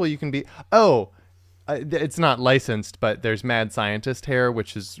people you can be. It's not licensed, but there's Mad Scientist hair,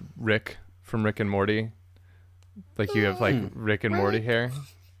 which is Rick from Rick and Morty. You have Rick and Morty hair.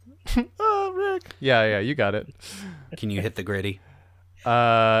 Oh, Rick. Yeah, you got it. Can you hit the gritty?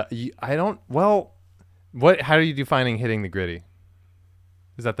 I don't. Well, how are you defining hitting the gritty?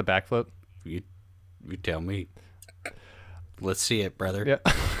 Is that the backflip? You tell me. Let's see it, brother. Yeah.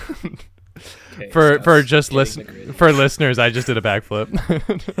 Okay, for listeners, I just did a backflip.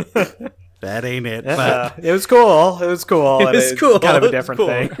 That ain't it. But it was cool. It was cool. It's cool. Kind of a different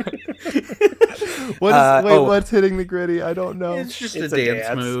thing. What's hitting the gritty? I don't know. It's just a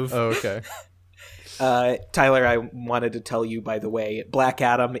dance move. Oh, okay. Tyler, I wanted to tell you, by the way, Black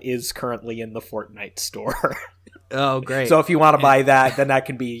Adam is currently in the Fortnite store. Oh, great. So if you want to buy that, then that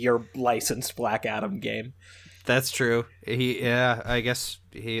can be your licensed Black Adam game. That's true. I guess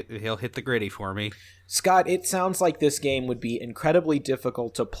he'll hit the gritty for me. Scott, it sounds like this game would be incredibly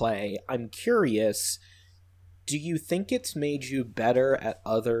difficult to play. I'm curious, do you think it's made you better at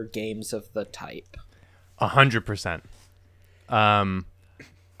other games of the type? 100%.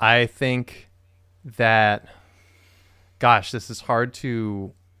 I think that, gosh, this is hard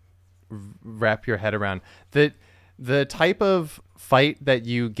to wrap your head around. The type of fight that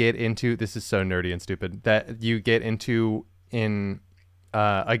you get into, this is so nerdy and stupid, that you get into in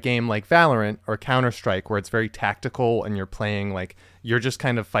a game like Valorant or Counter-Strike, where it's very tactical and you're playing you're just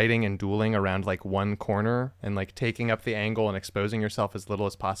kind of fighting and dueling around one corner and taking up the angle and exposing yourself as little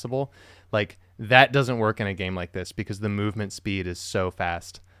as possible. That doesn't work in a game like this because the movement speed is so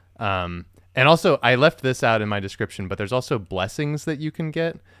fast. And also, I left this out in my description, but there's also blessings that you can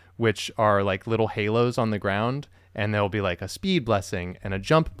get, which are like little halos on the ground, and there'll be like a speed blessing and a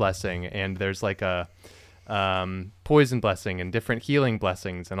jump blessing, and there's like a poison blessing and different healing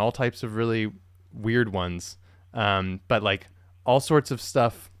blessings and all types of really weird ones. But like all sorts of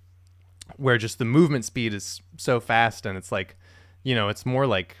stuff where just the movement speed is so fast, and it's like, it's more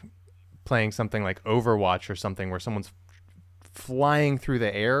like playing something like Overwatch or something where someone's flying through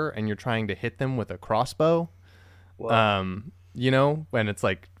the air and you're trying to hit them with a crossbow. When it's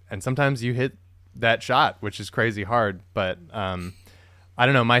like, and sometimes you hit that shot, which is crazy hard, but I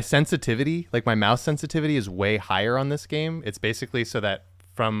don't know, my sensitivity, like my mouse sensitivity is way higher on this game. It's basically so that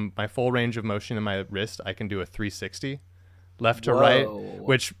from my full range of motion in my wrist, I can do a 360 left to right,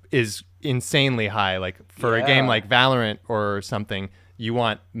 which is insanely high. Like for a game like Valorant or something, you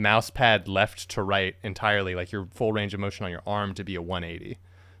want mouse pad left to right entirely, like your full range of motion on your arm to be a 180.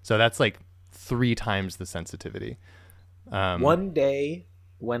 So that's like 3 times the sensitivity. One day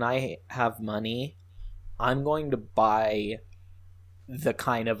when I have money, I'm going to buy the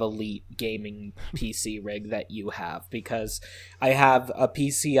kind of elite gaming PC rig that you have, because I have a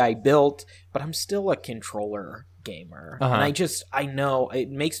PC I built, but I'm still a controller gamer. And I know it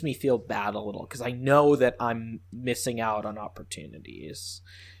makes me feel bad a little, because I know that I'm missing out on opportunities.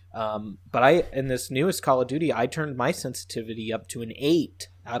 But in this newest Call of Duty, I turned my sensitivity up to an 8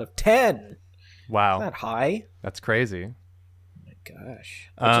 out of 10. Wow. Isn't that high? That's crazy. Oh my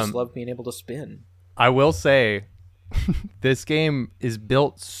gosh. I just love being able to spin. I will say, this game is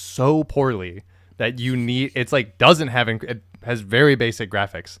built so poorly that it's like it has very basic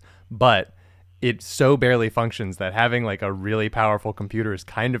graphics, but it so barely functions that having like a really powerful computer is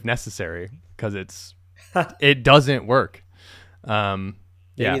kind of necessary, because it doesn't work.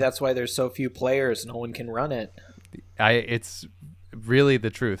 Maybe that's why there's so few players. No one can run it. It's really the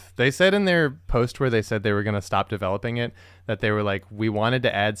truth. They said in their post where they said they were going to stop developing it, that they were like, we wanted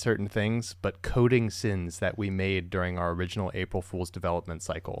to add certain things, but coding sins that we made during our original April Fool's development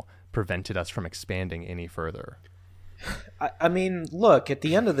cycle prevented us from expanding any further. I mean, look, at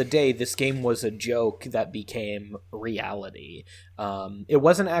the end of the day, this game was a joke that became reality. It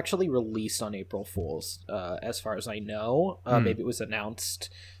wasn't actually released on April Fool's, as far as I know. Maybe it was announced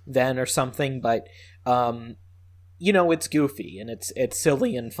then or something, but it's goofy and it's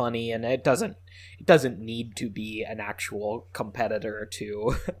silly and funny, and it doesn't need to be an actual competitor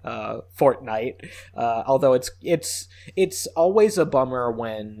to Fortnite. Although it's always a bummer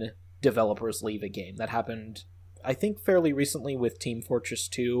when developers leave a game. That happened, I think, fairly recently with Team Fortress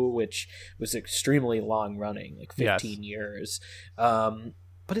 2, which was extremely long running, like 15 years.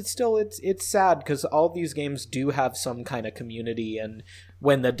 But it's still, it's sad, because all these games do have some kind of community, and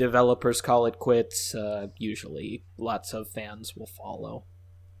when the developers call it quits, usually lots of fans will follow.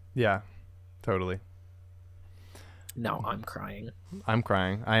 Yeah, totally. Now I'm crying.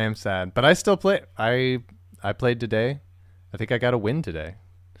 I am sad, but I still play. I played today. I think I got a win today.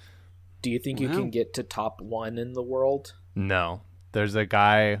 Do you think you can get to top 1 in the world? No. There's a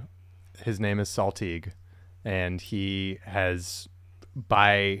guy, his name is Saltig, and he has,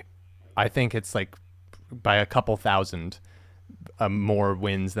 I think it's like by a couple thousand more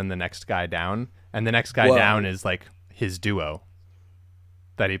wins than the next guy down. And the next guy down is like his duo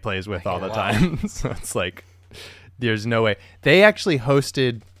that he plays with all the time. So it's like, there's no way. They actually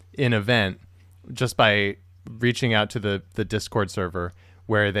hosted an event just by reaching out to the Discord server,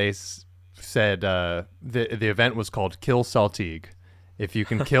 where they said the event was called Kill Saltig. If you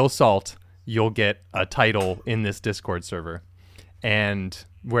can kill Salt, you'll get a title in this Discord server. And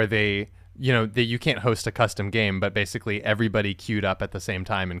where they, you can't host a custom game, but basically everybody queued up at the same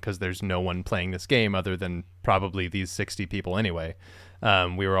time, and because there's no one playing this game other than probably these 60 people anyway,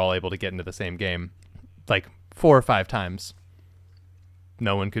 we were all able to get into the same game like 4 or 5 times.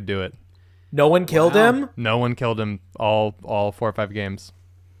 No one could do it. No one killed him? No one killed him all 4 or 5 games.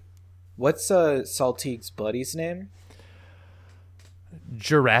 What's Saltig's buddy's name?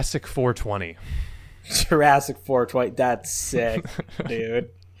 Jurassic 420. Jurassic 420. That's sick,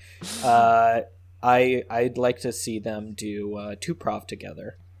 dude. I'd like to see them do 2 Prof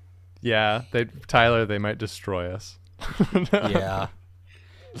together. Yeah, they might destroy us. Yeah.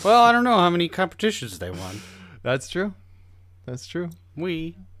 Well, I don't know how many competitions they won. That's true.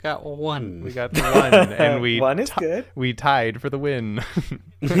 We got 1. We got the 1, and we 1 is good. We tied for the win.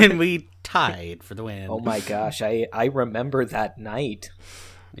 And we tied for the win. Oh my gosh, I remember that night.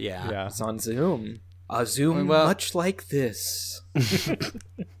 Yeah. It's on Zoom. A Zoom much like this.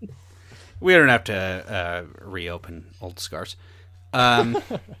 We don't have to reopen old scars.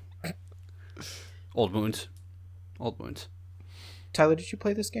 Old wounds. Tyler, did you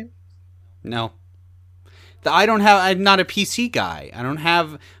play this game? No. I don't have. I'm not a PC guy. I don't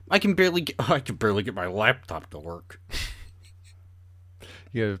have. I can barely get my laptop to work.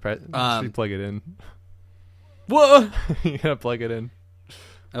 You gotta plug it in. What? You gotta plug it in.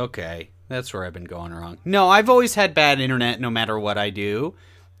 Okay, that's where I've been going wrong. No, I've always had bad internet no matter what I do,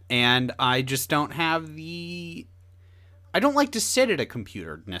 and I just don't have the. I don't like to sit at a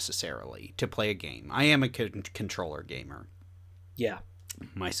computer necessarily to play a game. I am a controller gamer. Yeah.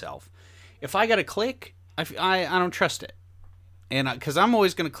 Myself. If I gotta click, I don't trust it, and because I'm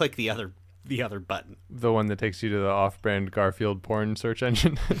always gonna click the other button. The one that takes you to the off-brand Garfield porn search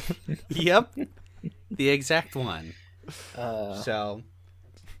engine. Yep, the exact one. So,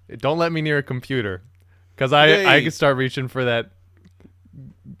 don't let me near a computer, because I could start reaching for that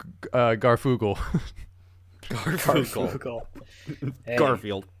Garfoogle. Garfoogle. Hey.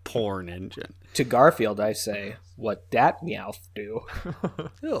 Garfield porn engine. To Garfield, I say, what dat meowth do?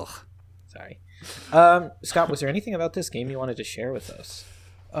 Ugh. Sorry. Scott, was there anything about this game you wanted to share with us?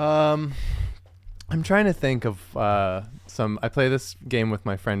 I'm trying to think of some. I play this game with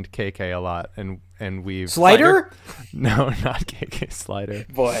my friend KK a lot, and we've Slider? No, not KK Slider.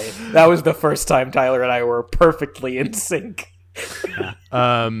 Boy, that was the first time Tyler and I were perfectly in sync.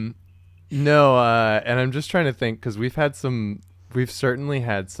 No, and I'm just trying to think because we've certainly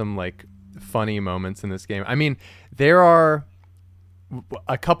had some like funny moments in this game. I mean, there are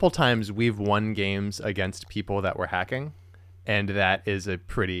a couple times we've won games against people that were hacking, and that is an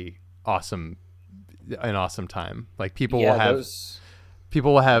awesome time. Like people will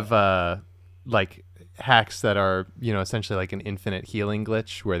have like hacks that are, essentially like an infinite healing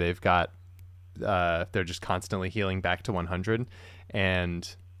glitch where they've got they're just constantly healing back to 100,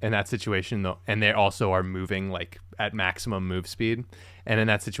 and in that situation though, and they also are moving like at maximum move speed, and in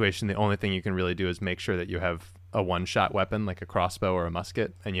that situation the only thing you can really do is make sure that you have a one-shot weapon like a crossbow or a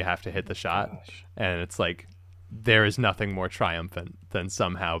musket, and you have to hit the shot. And it's like there is nothing more triumphant than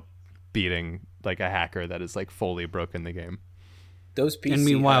somehow beating like a hacker that is like fully broken the game. Those PC and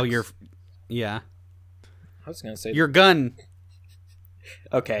meanwhile hacks, I was gonna say your gun.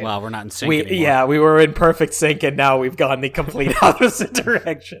 Okay. Well, we're not in sync anymore. Yeah, we were in perfect sync, and now we've gone the complete opposite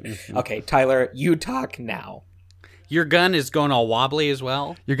direction. Okay, Tyler, you talk now. Your gun is going all wobbly as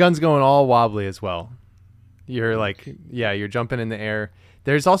well? Your gun's going all wobbly as well. You're like, you're jumping in the air.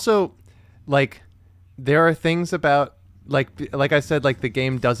 There's also, like, there are things about, like I said, like, the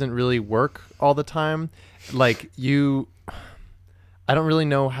game doesn't really work all the time. Like, I don't really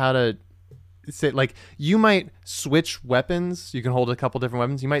know how to say, like, you might switch weapons. You can hold a couple different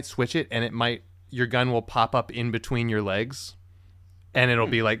weapons. You might switch it, and your gun will pop up in between your legs, and it'll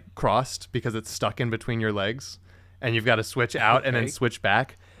be like crossed because it's stuck in between your legs, and you've got to switch out and then switch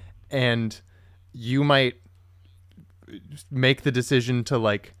back, and you might make the decision to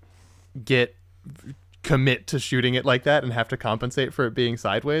like commit to shooting it like that and have to compensate for it being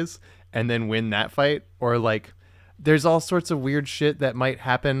sideways and then win that fight. Or like there's all sorts of weird shit that might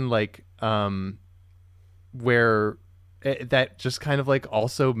happen, like where that just kind of like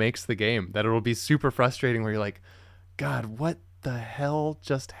also makes the game that it'll be super frustrating where you're like, God, what the hell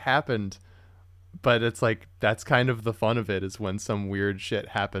just happened? But it's like that's kind of the fun of it, is when some weird shit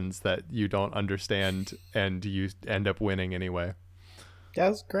happens that you don't understand and you end up winning anyway. That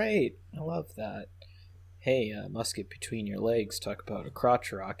was great. I love that. Hey, musket between your legs. Talk about a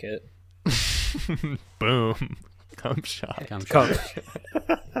crotch rocket. Boom. Cum shot.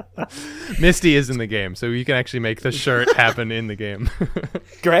 Misty is in the game, so you can actually make the shirt happen in the game.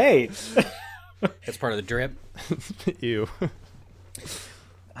 Great. That's part of the drip. Ew.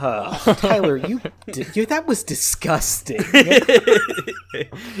 Tyler, you that was disgusting.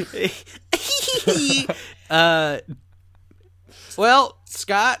 Well,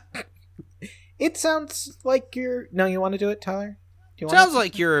 Scott, it sounds like you're. No, you want to do it, Tyler? Sounds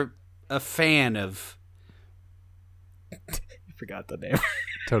like you're a fan of. You forgot the name.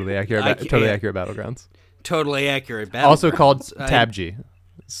 Totally accurate. Accurate Battlegrounds. Totally accurate. Also called Tab G.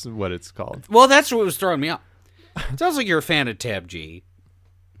 Is what it's called. Well, that's what was throwing me off. Sounds like you're a fan of Tab G.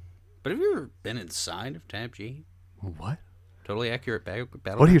 But have you ever been inside of Tab G? What? Totally accurate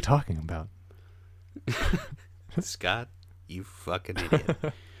Battlegrounds. What are you talking about? Scott, you fucking idiot.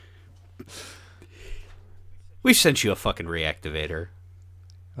 We've sent you a fucking reactivator.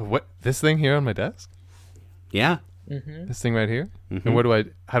 What? This thing here on my desk? Yeah. Mm-hmm. This thing right here? Mm-hmm.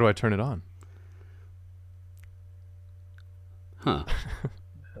 And how do I turn it on? Huh.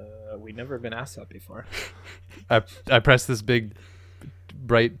 We've never been asked that before. I press this big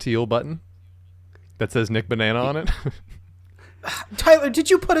bright teal button that says Nick Banana on it. Tyler, did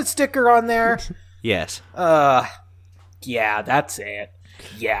you put a sticker on there? Yes. Yeah, that's it.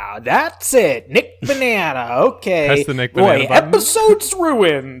 Yeah, that's it. Nick Banana. Okay. Press the Nick Banana Boy, button. episode's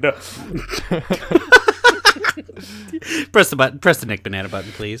ruined. Press the Nick Banana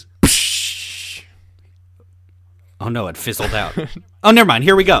button, please. Oh no, it fizzled out. Oh, never mind.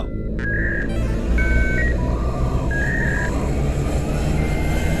 Here we go.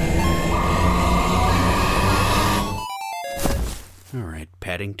 All right,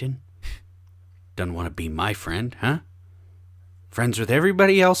 Paddington. Don't want to be my friend, huh? Friends with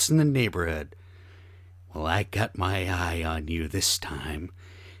everybody else in the neighborhood. Well, I got my eye on you this time.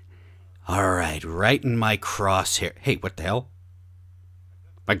 All right, right in my crosshair. Hey, what the hell?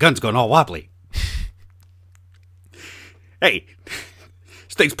 My gun's going all wobbly. Hey,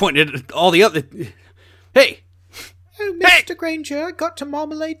 this thing's pointing at all the other... Hey! Oh, Mr. Granger, I got a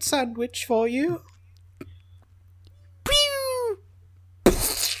marmalade sandwich for you. Pew!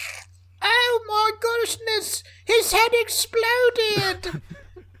 Oh my goodness! His head exploded!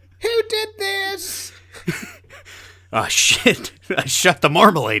 Who did this? Oh, shit. I shot the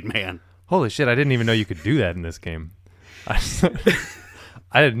Marmalade Man. Holy shit, I didn't even know you could do that in this game. I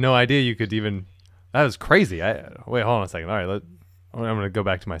had no idea you could even... That was crazy. Wait, hold on a second. All right, I'm going to go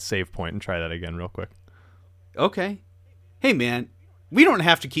back to my save point and try that again real quick. Okay. Hey, man, we don't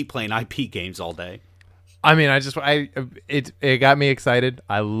have to keep playing IP games all day. I mean, it got me excited.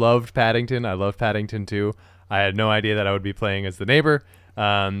 I loved Paddington. I love Paddington 2. I had no idea that I would be playing as the neighbor.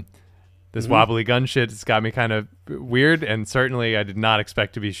 This wobbly gun shit has got me kind of weird, and certainly I did not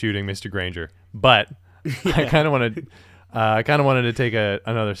expect to be shooting Mr. Granger. But I kind of wanted to take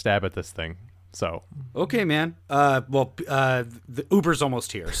another stab at this thing. So Okay, man. The Uber's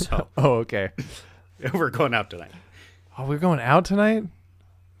almost here, so oh, okay. we're going out tonight. Oh, we're going out tonight?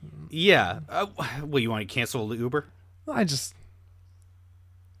 Yeah. You want to cancel the Uber? You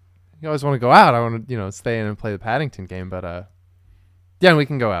always want to go out. I want to, stay in and play the Paddington game, but yeah, we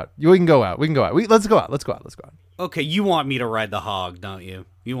can go out. We can go out. Let's go out. Okay, you want me to ride the hog, don't you?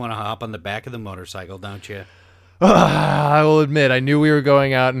 You want to hop on the back of the motorcycle, don't you? I will admit, I knew we were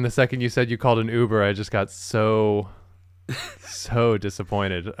going out, and the second you said you called an Uber, I just got so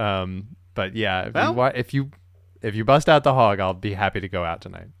disappointed. But yeah, if you bust out the hog, I'll be happy to go out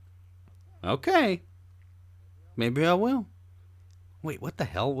tonight. Okay. Maybe I will. Wait, what the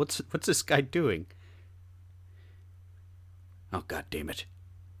hell? What's this guy doing? Oh, god damn it.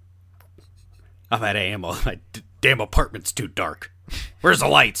 I'm out of ammo. My damn apartment's too dark. Where's the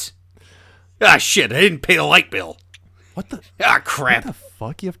lights? Ah, shit, I didn't pay the light bill. What the? Ah, crap. What the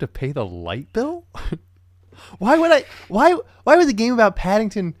fuck? You have to pay the light bill? Why would the game about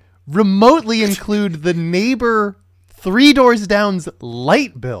Paddington remotely include the neighbor 3 doors down's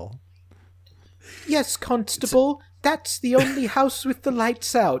light bill? Yes, Constable, that's the only house with the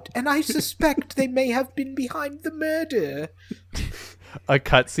lights out, and I suspect they may have been behind the murder. A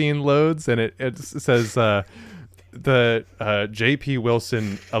cutscene loads, and it says the J.P.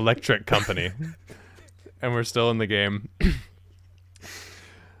 Wilson Electric Company, and we're still in the game.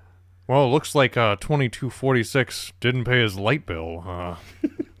 Well, it looks like 2246 didn't pay his light bill.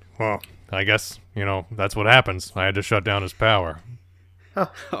 Well, I guess, that's what happens. I had to shut down his power.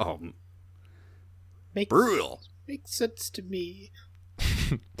 Oh, brutal. Makes sense to me.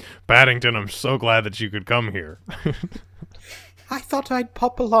 Paddington, I'm so glad that you could come here. I thought I'd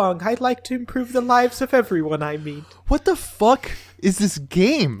pop along. I'd like to improve the lives of everyone I meet. What the fuck is this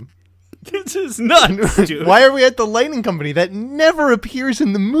game? This is nuts, dude. Why are we at the lighting company that never appears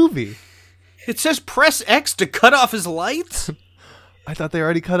in the movie? It says press X to cut off his lights? I thought they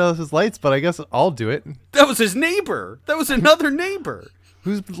already cut off his lights, but I guess I'll do it. That was his neighbor. That was another neighbor.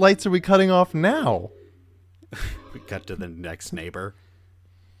 Whose lights are we cutting off now? We cut to the next neighbor.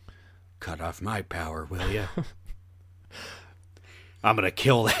 Cut off my power, will you? I'm gonna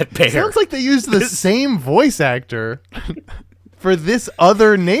kill that bear. Sounds like they used the same voice actor for this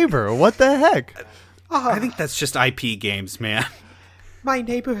other neighbor. What the heck? I think that's just IP games, man. My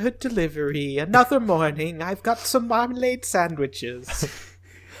neighborhood delivery. Another morning. I've got some marmalade sandwiches.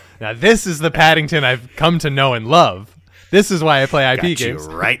 Now this is the Paddington I've come to know and love. This is why I play IP Got games. you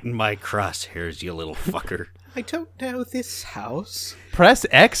right in my crosshairs, you little fucker. I don't know this house. Press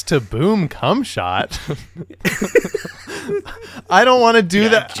X to boom cum shot. I don't want to do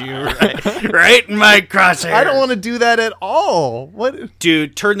that. You right in my crosshairs. I don't want to do that at all. What?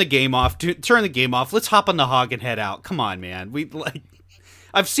 Dude, turn the game off. Turn the game off. Let's hop on the hog and head out. Come on, man.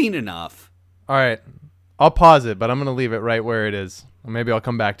 I've seen enough. All right. I'll pause it, but I'm going to leave it right where it is. Or maybe I'll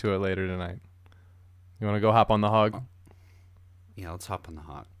come back to it later tonight. You want to go hop on the hog? Yeah, let's hop on the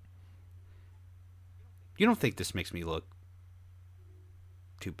hog. You don't think this makes me look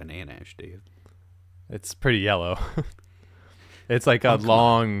too banana-ish, do you? It's pretty yellow. It's like a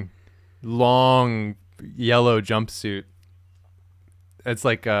long yellow jumpsuit. It's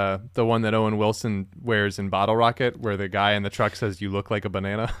like the one that Owen Wilson wears in Bottle Rocket, where the guy in the truck says, "You look like a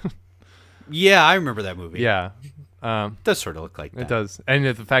banana." Yeah, I remember that movie. Yeah. It does sort of look like that. It does. And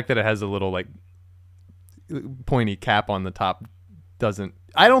the fact that it has a little like pointy cap on the top doesn't...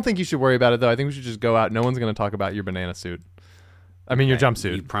 I don't think you should worry about it, though. I think we should just go out. No one's going to talk about your banana suit. I mean, your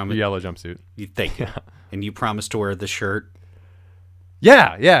jumpsuit. Your yellow jumpsuit. You think. Yeah. And you promise to wear the shirt?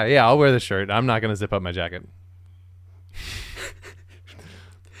 Yeah. I'll wear the shirt. I'm not going to zip up my jacket.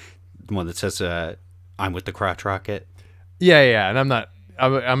 The one that says, I'm with the crotch rocket? Yeah. And I'm not...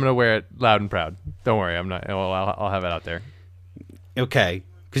 I'm going to wear it loud and proud. Don't worry. I'm not... Well, I'll have it out there. Okay.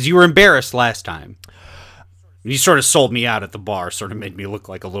 Because you were embarrassed last time. You sort of sold me out at the bar, sort of made me look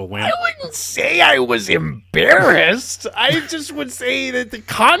like a little wimp. I wouldn't say I was embarrassed. I just would say that the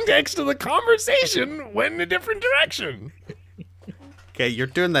context of the conversation went in a different direction. Okay, you're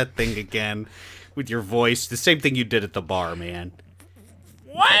doing that thing again with your voice. The same thing you did at the bar, man.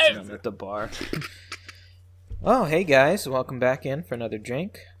 What? At the bar. Oh, hey guys, welcome back in for another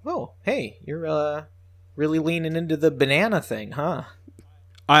drink. Oh, hey, you're really leaning into the banana thing, huh?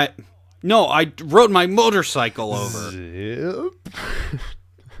 I rode my motorcycle over. Zip.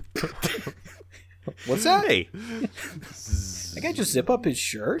 What's that? Hey, That guy just zip up his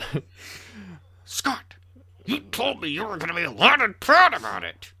shirt? Scott, you told me you were going to be loud and proud about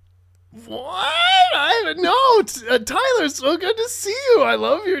it. What? I don't know. Tyler, so good to see you. I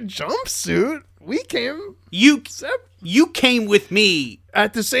love your jumpsuit. We came You came with me.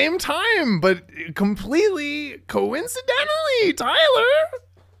 at the same time, but completely coincidentally, Tyler.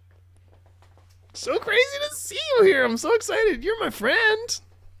 So crazy to see you here. I'm so excited. You're my friend.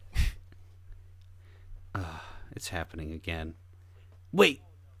 It's happening again. Wait.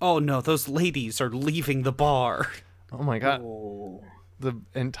 Oh no, those ladies are leaving the bar. Oh my god. Oh. That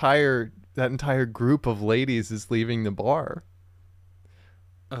entire group of ladies is leaving the bar.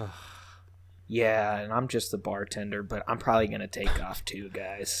 Yeah, and I'm just the bartender, but I'm probably going to take off too,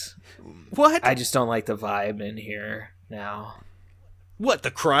 guys. What? I just don't like the vibe in here now. What,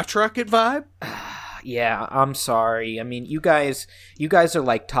 the crotch rocket vibe? Yeah, I'm sorry. I mean, you guys are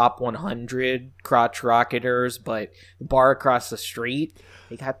like top 100 crotch rocketers, but the bar across the street,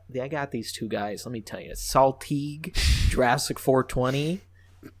 they got these two guys. Let me tell you, Saltigue, Jurassic 420.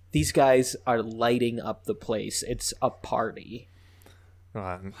 These guys are lighting up the place. It's a party.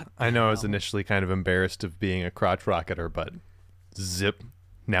 I know I was initially kind of embarrassed of being a crotch rocketer, but zip.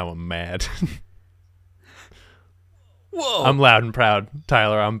 Now I'm mad. Whoa. I'm loud and proud.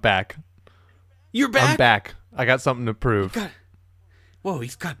 Tyler, I'm back. You're back? I'm back. I got something to prove. Whoa,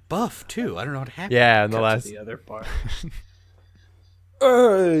 he's got buff, too. I don't know what happened. Yeah, in the Cut to last... the other part.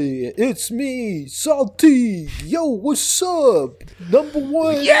 Hey, it's me, Salty. Yo, what's up? Number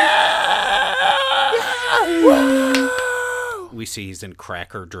one. Yeah! We see he's in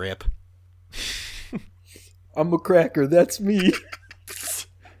cracker drip. I'm a cracker. That's me.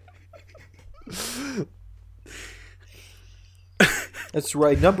 That's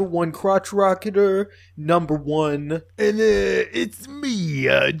right. Number one crotch rocketer. Number one. And it's me,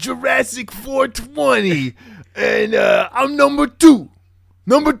 Jurassic 420. And I'm number two.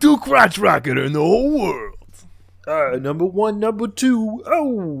 Number two crotch rocketer in the whole world. Number one, number two.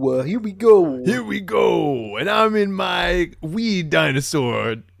 Oh, here we go. Here we go. And I'm in my weed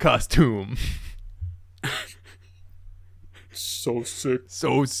dinosaur costume. So sick.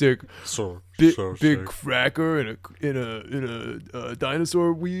 So sick. So Big sick. cracker in a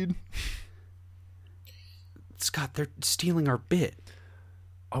dinosaur weed. Scott, they're stealing our bit.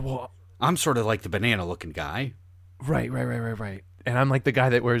 Oh, well, I'm sort of like the banana-looking guy. right. And I'm like the guy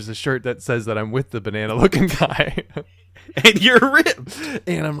that wears the shirt that says that I'm with the banana-looking guy. And you're ripped.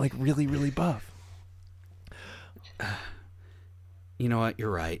 And I'm like really, really buff. You know what?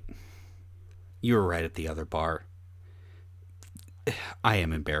 You're right. You were right at the other bar. I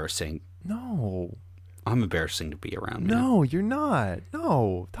am embarrassing. No. I'm embarrassing to be around, man. No, you're not.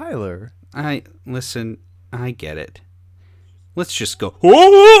 No, Tyler. Listen, I get it. Let's just go.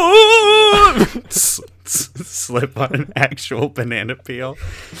 Slip on an actual banana peel.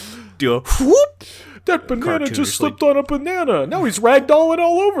 Do a whoop. That banana Cartoonishly. just slipped on a banana. Now he's ragdolling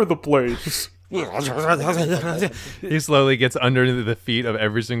all over the place. He slowly gets under the feet of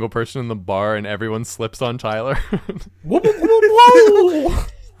every single person in the bar, and everyone slips on Tyler. Whoa, whoa, whoa,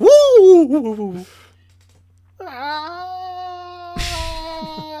 whoa. Woo!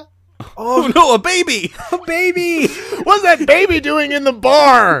 Oh no, a baby! A baby! What's that baby doing in the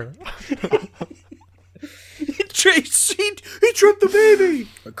bar? He tripped the baby!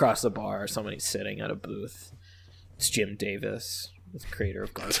 Across the bar, somebody's sitting at a booth. It's Jim Davis, the creator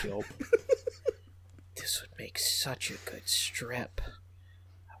of Garfield. This would make such a good strip.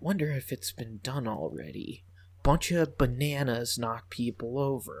 I wonder if it's been done already. Bunch of bananas knock people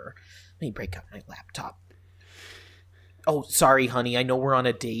over. Let me break out my laptop. Oh, sorry, honey. I know we're on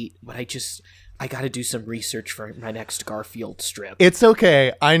a date, but I gotta do some research for my next Garfield strip. It's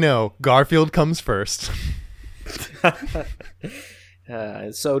okay. I know. Garfield comes first.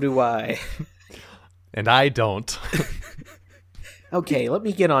 So do I. And I don't. Okay, let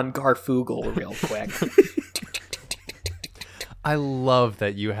me get on Garfoogle real quick. I love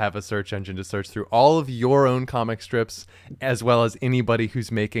that you have a search engine to search through all of your own comic strips, as well as anybody who's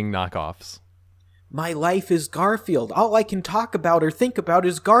making knockoffs. My life is Garfield. All I can talk about or think about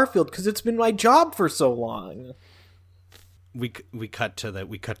is Garfield because it's been my job for so long. We cut to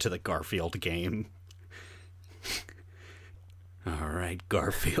the Garfield game. All right,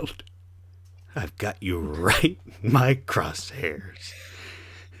 Garfield. I've got you right in my crosshairs.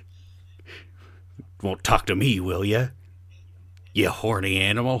 Won't talk to me, will ya? You horny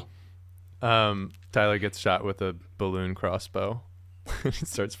animal. Tyler gets shot with a balloon crossbow. He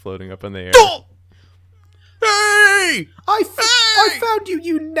starts floating up in the air. Oh! Hey! I found you,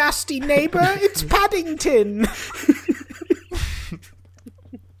 you nasty neighbor. It's Paddington.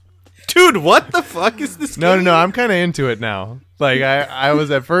 Dude, what the fuck is this game? No, I'm kind of into it now. Like, I was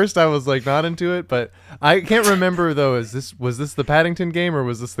at first, I was like not into it, but I can't remember though. Was this the Paddington game or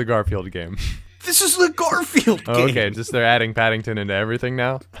was this the Garfield game? This is the Garfield game. Okay, just they're adding Paddington into everything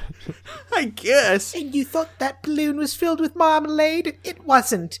now. I guess. And you thought that balloon was filled with marmalade? It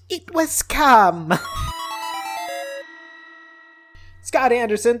wasn't. It was scum. Scott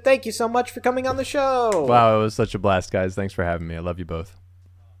Anderson, thank you so much for coming on the show. Wow, it was such a blast, guys. Thanks for having me. I love you both.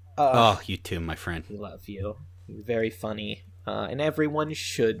 You too, my friend. We love you. You're very funny. And everyone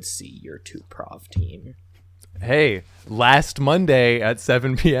should see your 2Prov team. Hey, last Monday at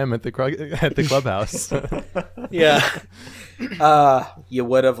 7 p.m. at the clubhouse. Yeah. You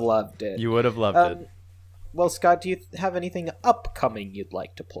would have loved it. You would have loved it. Well, Scott, do you have anything upcoming you'd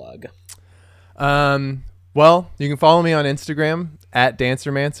like to plug? Well, you can follow me on Instagram at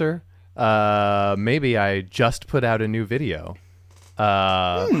Dancermancer. Maybe I just put out a new video.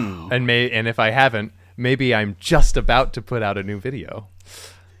 And if I haven't, maybe I'm just about to put out a new video.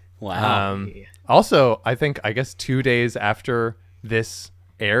 Wow. Also, I guess 2 days after this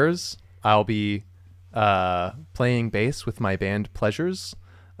airs, I'll be playing bass with my band Pleasures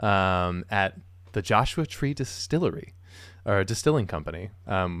at the Joshua Tree Distillery, or Distilling Company,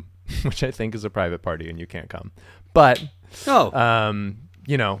 which I think is a private party and you can't come. But,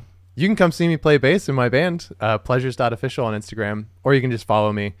 you can come see me play bass in my band, pleasures.official on Instagram, or you can just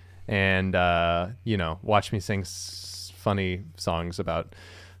follow me and, watch me sing funny songs about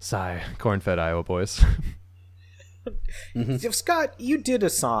corn-fed Iowa boys. Scott, you did a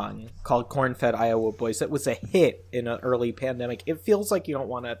song called Corn-Fed Iowa Boys that was a hit in an early pandemic. It feels like you don't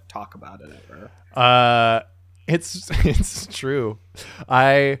want to talk about it ever. It's true.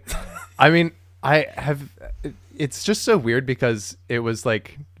 It's just so weird because it was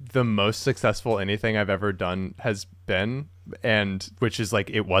like the most successful anything I've ever done has been, and which is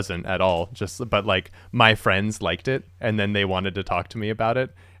like it wasn't at all, but like my friends liked it and then they wanted to talk to me about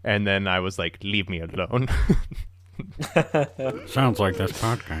it, and then I was like, leave me alone. Sounds like this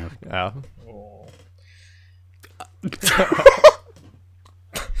podcast. Yeah.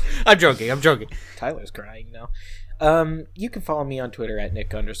 I'm joking. Tyler's crying now. You can follow me on Twitter at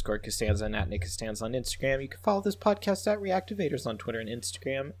Nick_Costanza and at Nick Costanza on Instagram. You can follow this podcast at Reactivators on Twitter and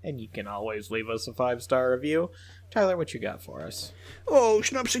Instagram, and you can always leave us a 5-star review. Tyler, what you got for us? Oh,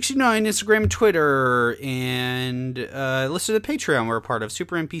 Schnup69, Instagram and Twitter, and listen to the Patreon we're a part of,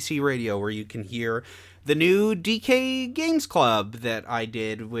 Super NPC Radio, where you can hear the new DK Games Club that I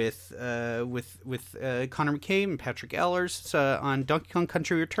did with Connor McCabe and Patrick Ellers on Donkey Kong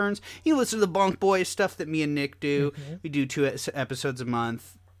Country Returns. You listen to the Bonk Boy stuff that me and Nick do. Mm-hmm. We do 2 episodes a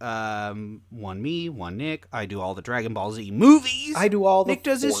month. One me, one Nick. I do all the Dragon Ball Z movies. I do all the Nick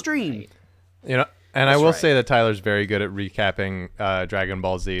does his stream. And I will say that Tyler's very good at recapping Dragon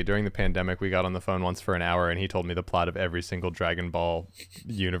Ball Z. During the pandemic, we got on the phone once for an hour, and he told me the plot of every single Dragon Ball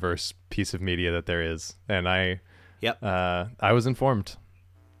universe piece of media that there is. And I was informed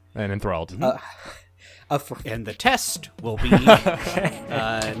and enthralled. And the test will be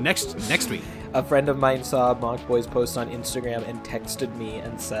next week. A friend of mine saw Monk Boy's post on Instagram and texted me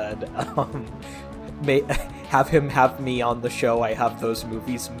and said, have him have me on the show. I have those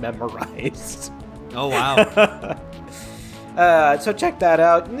movies memorized. Oh, wow. So check that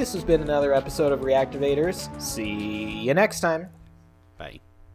out. And this has been another episode of Reactivators. See you next time. Bye.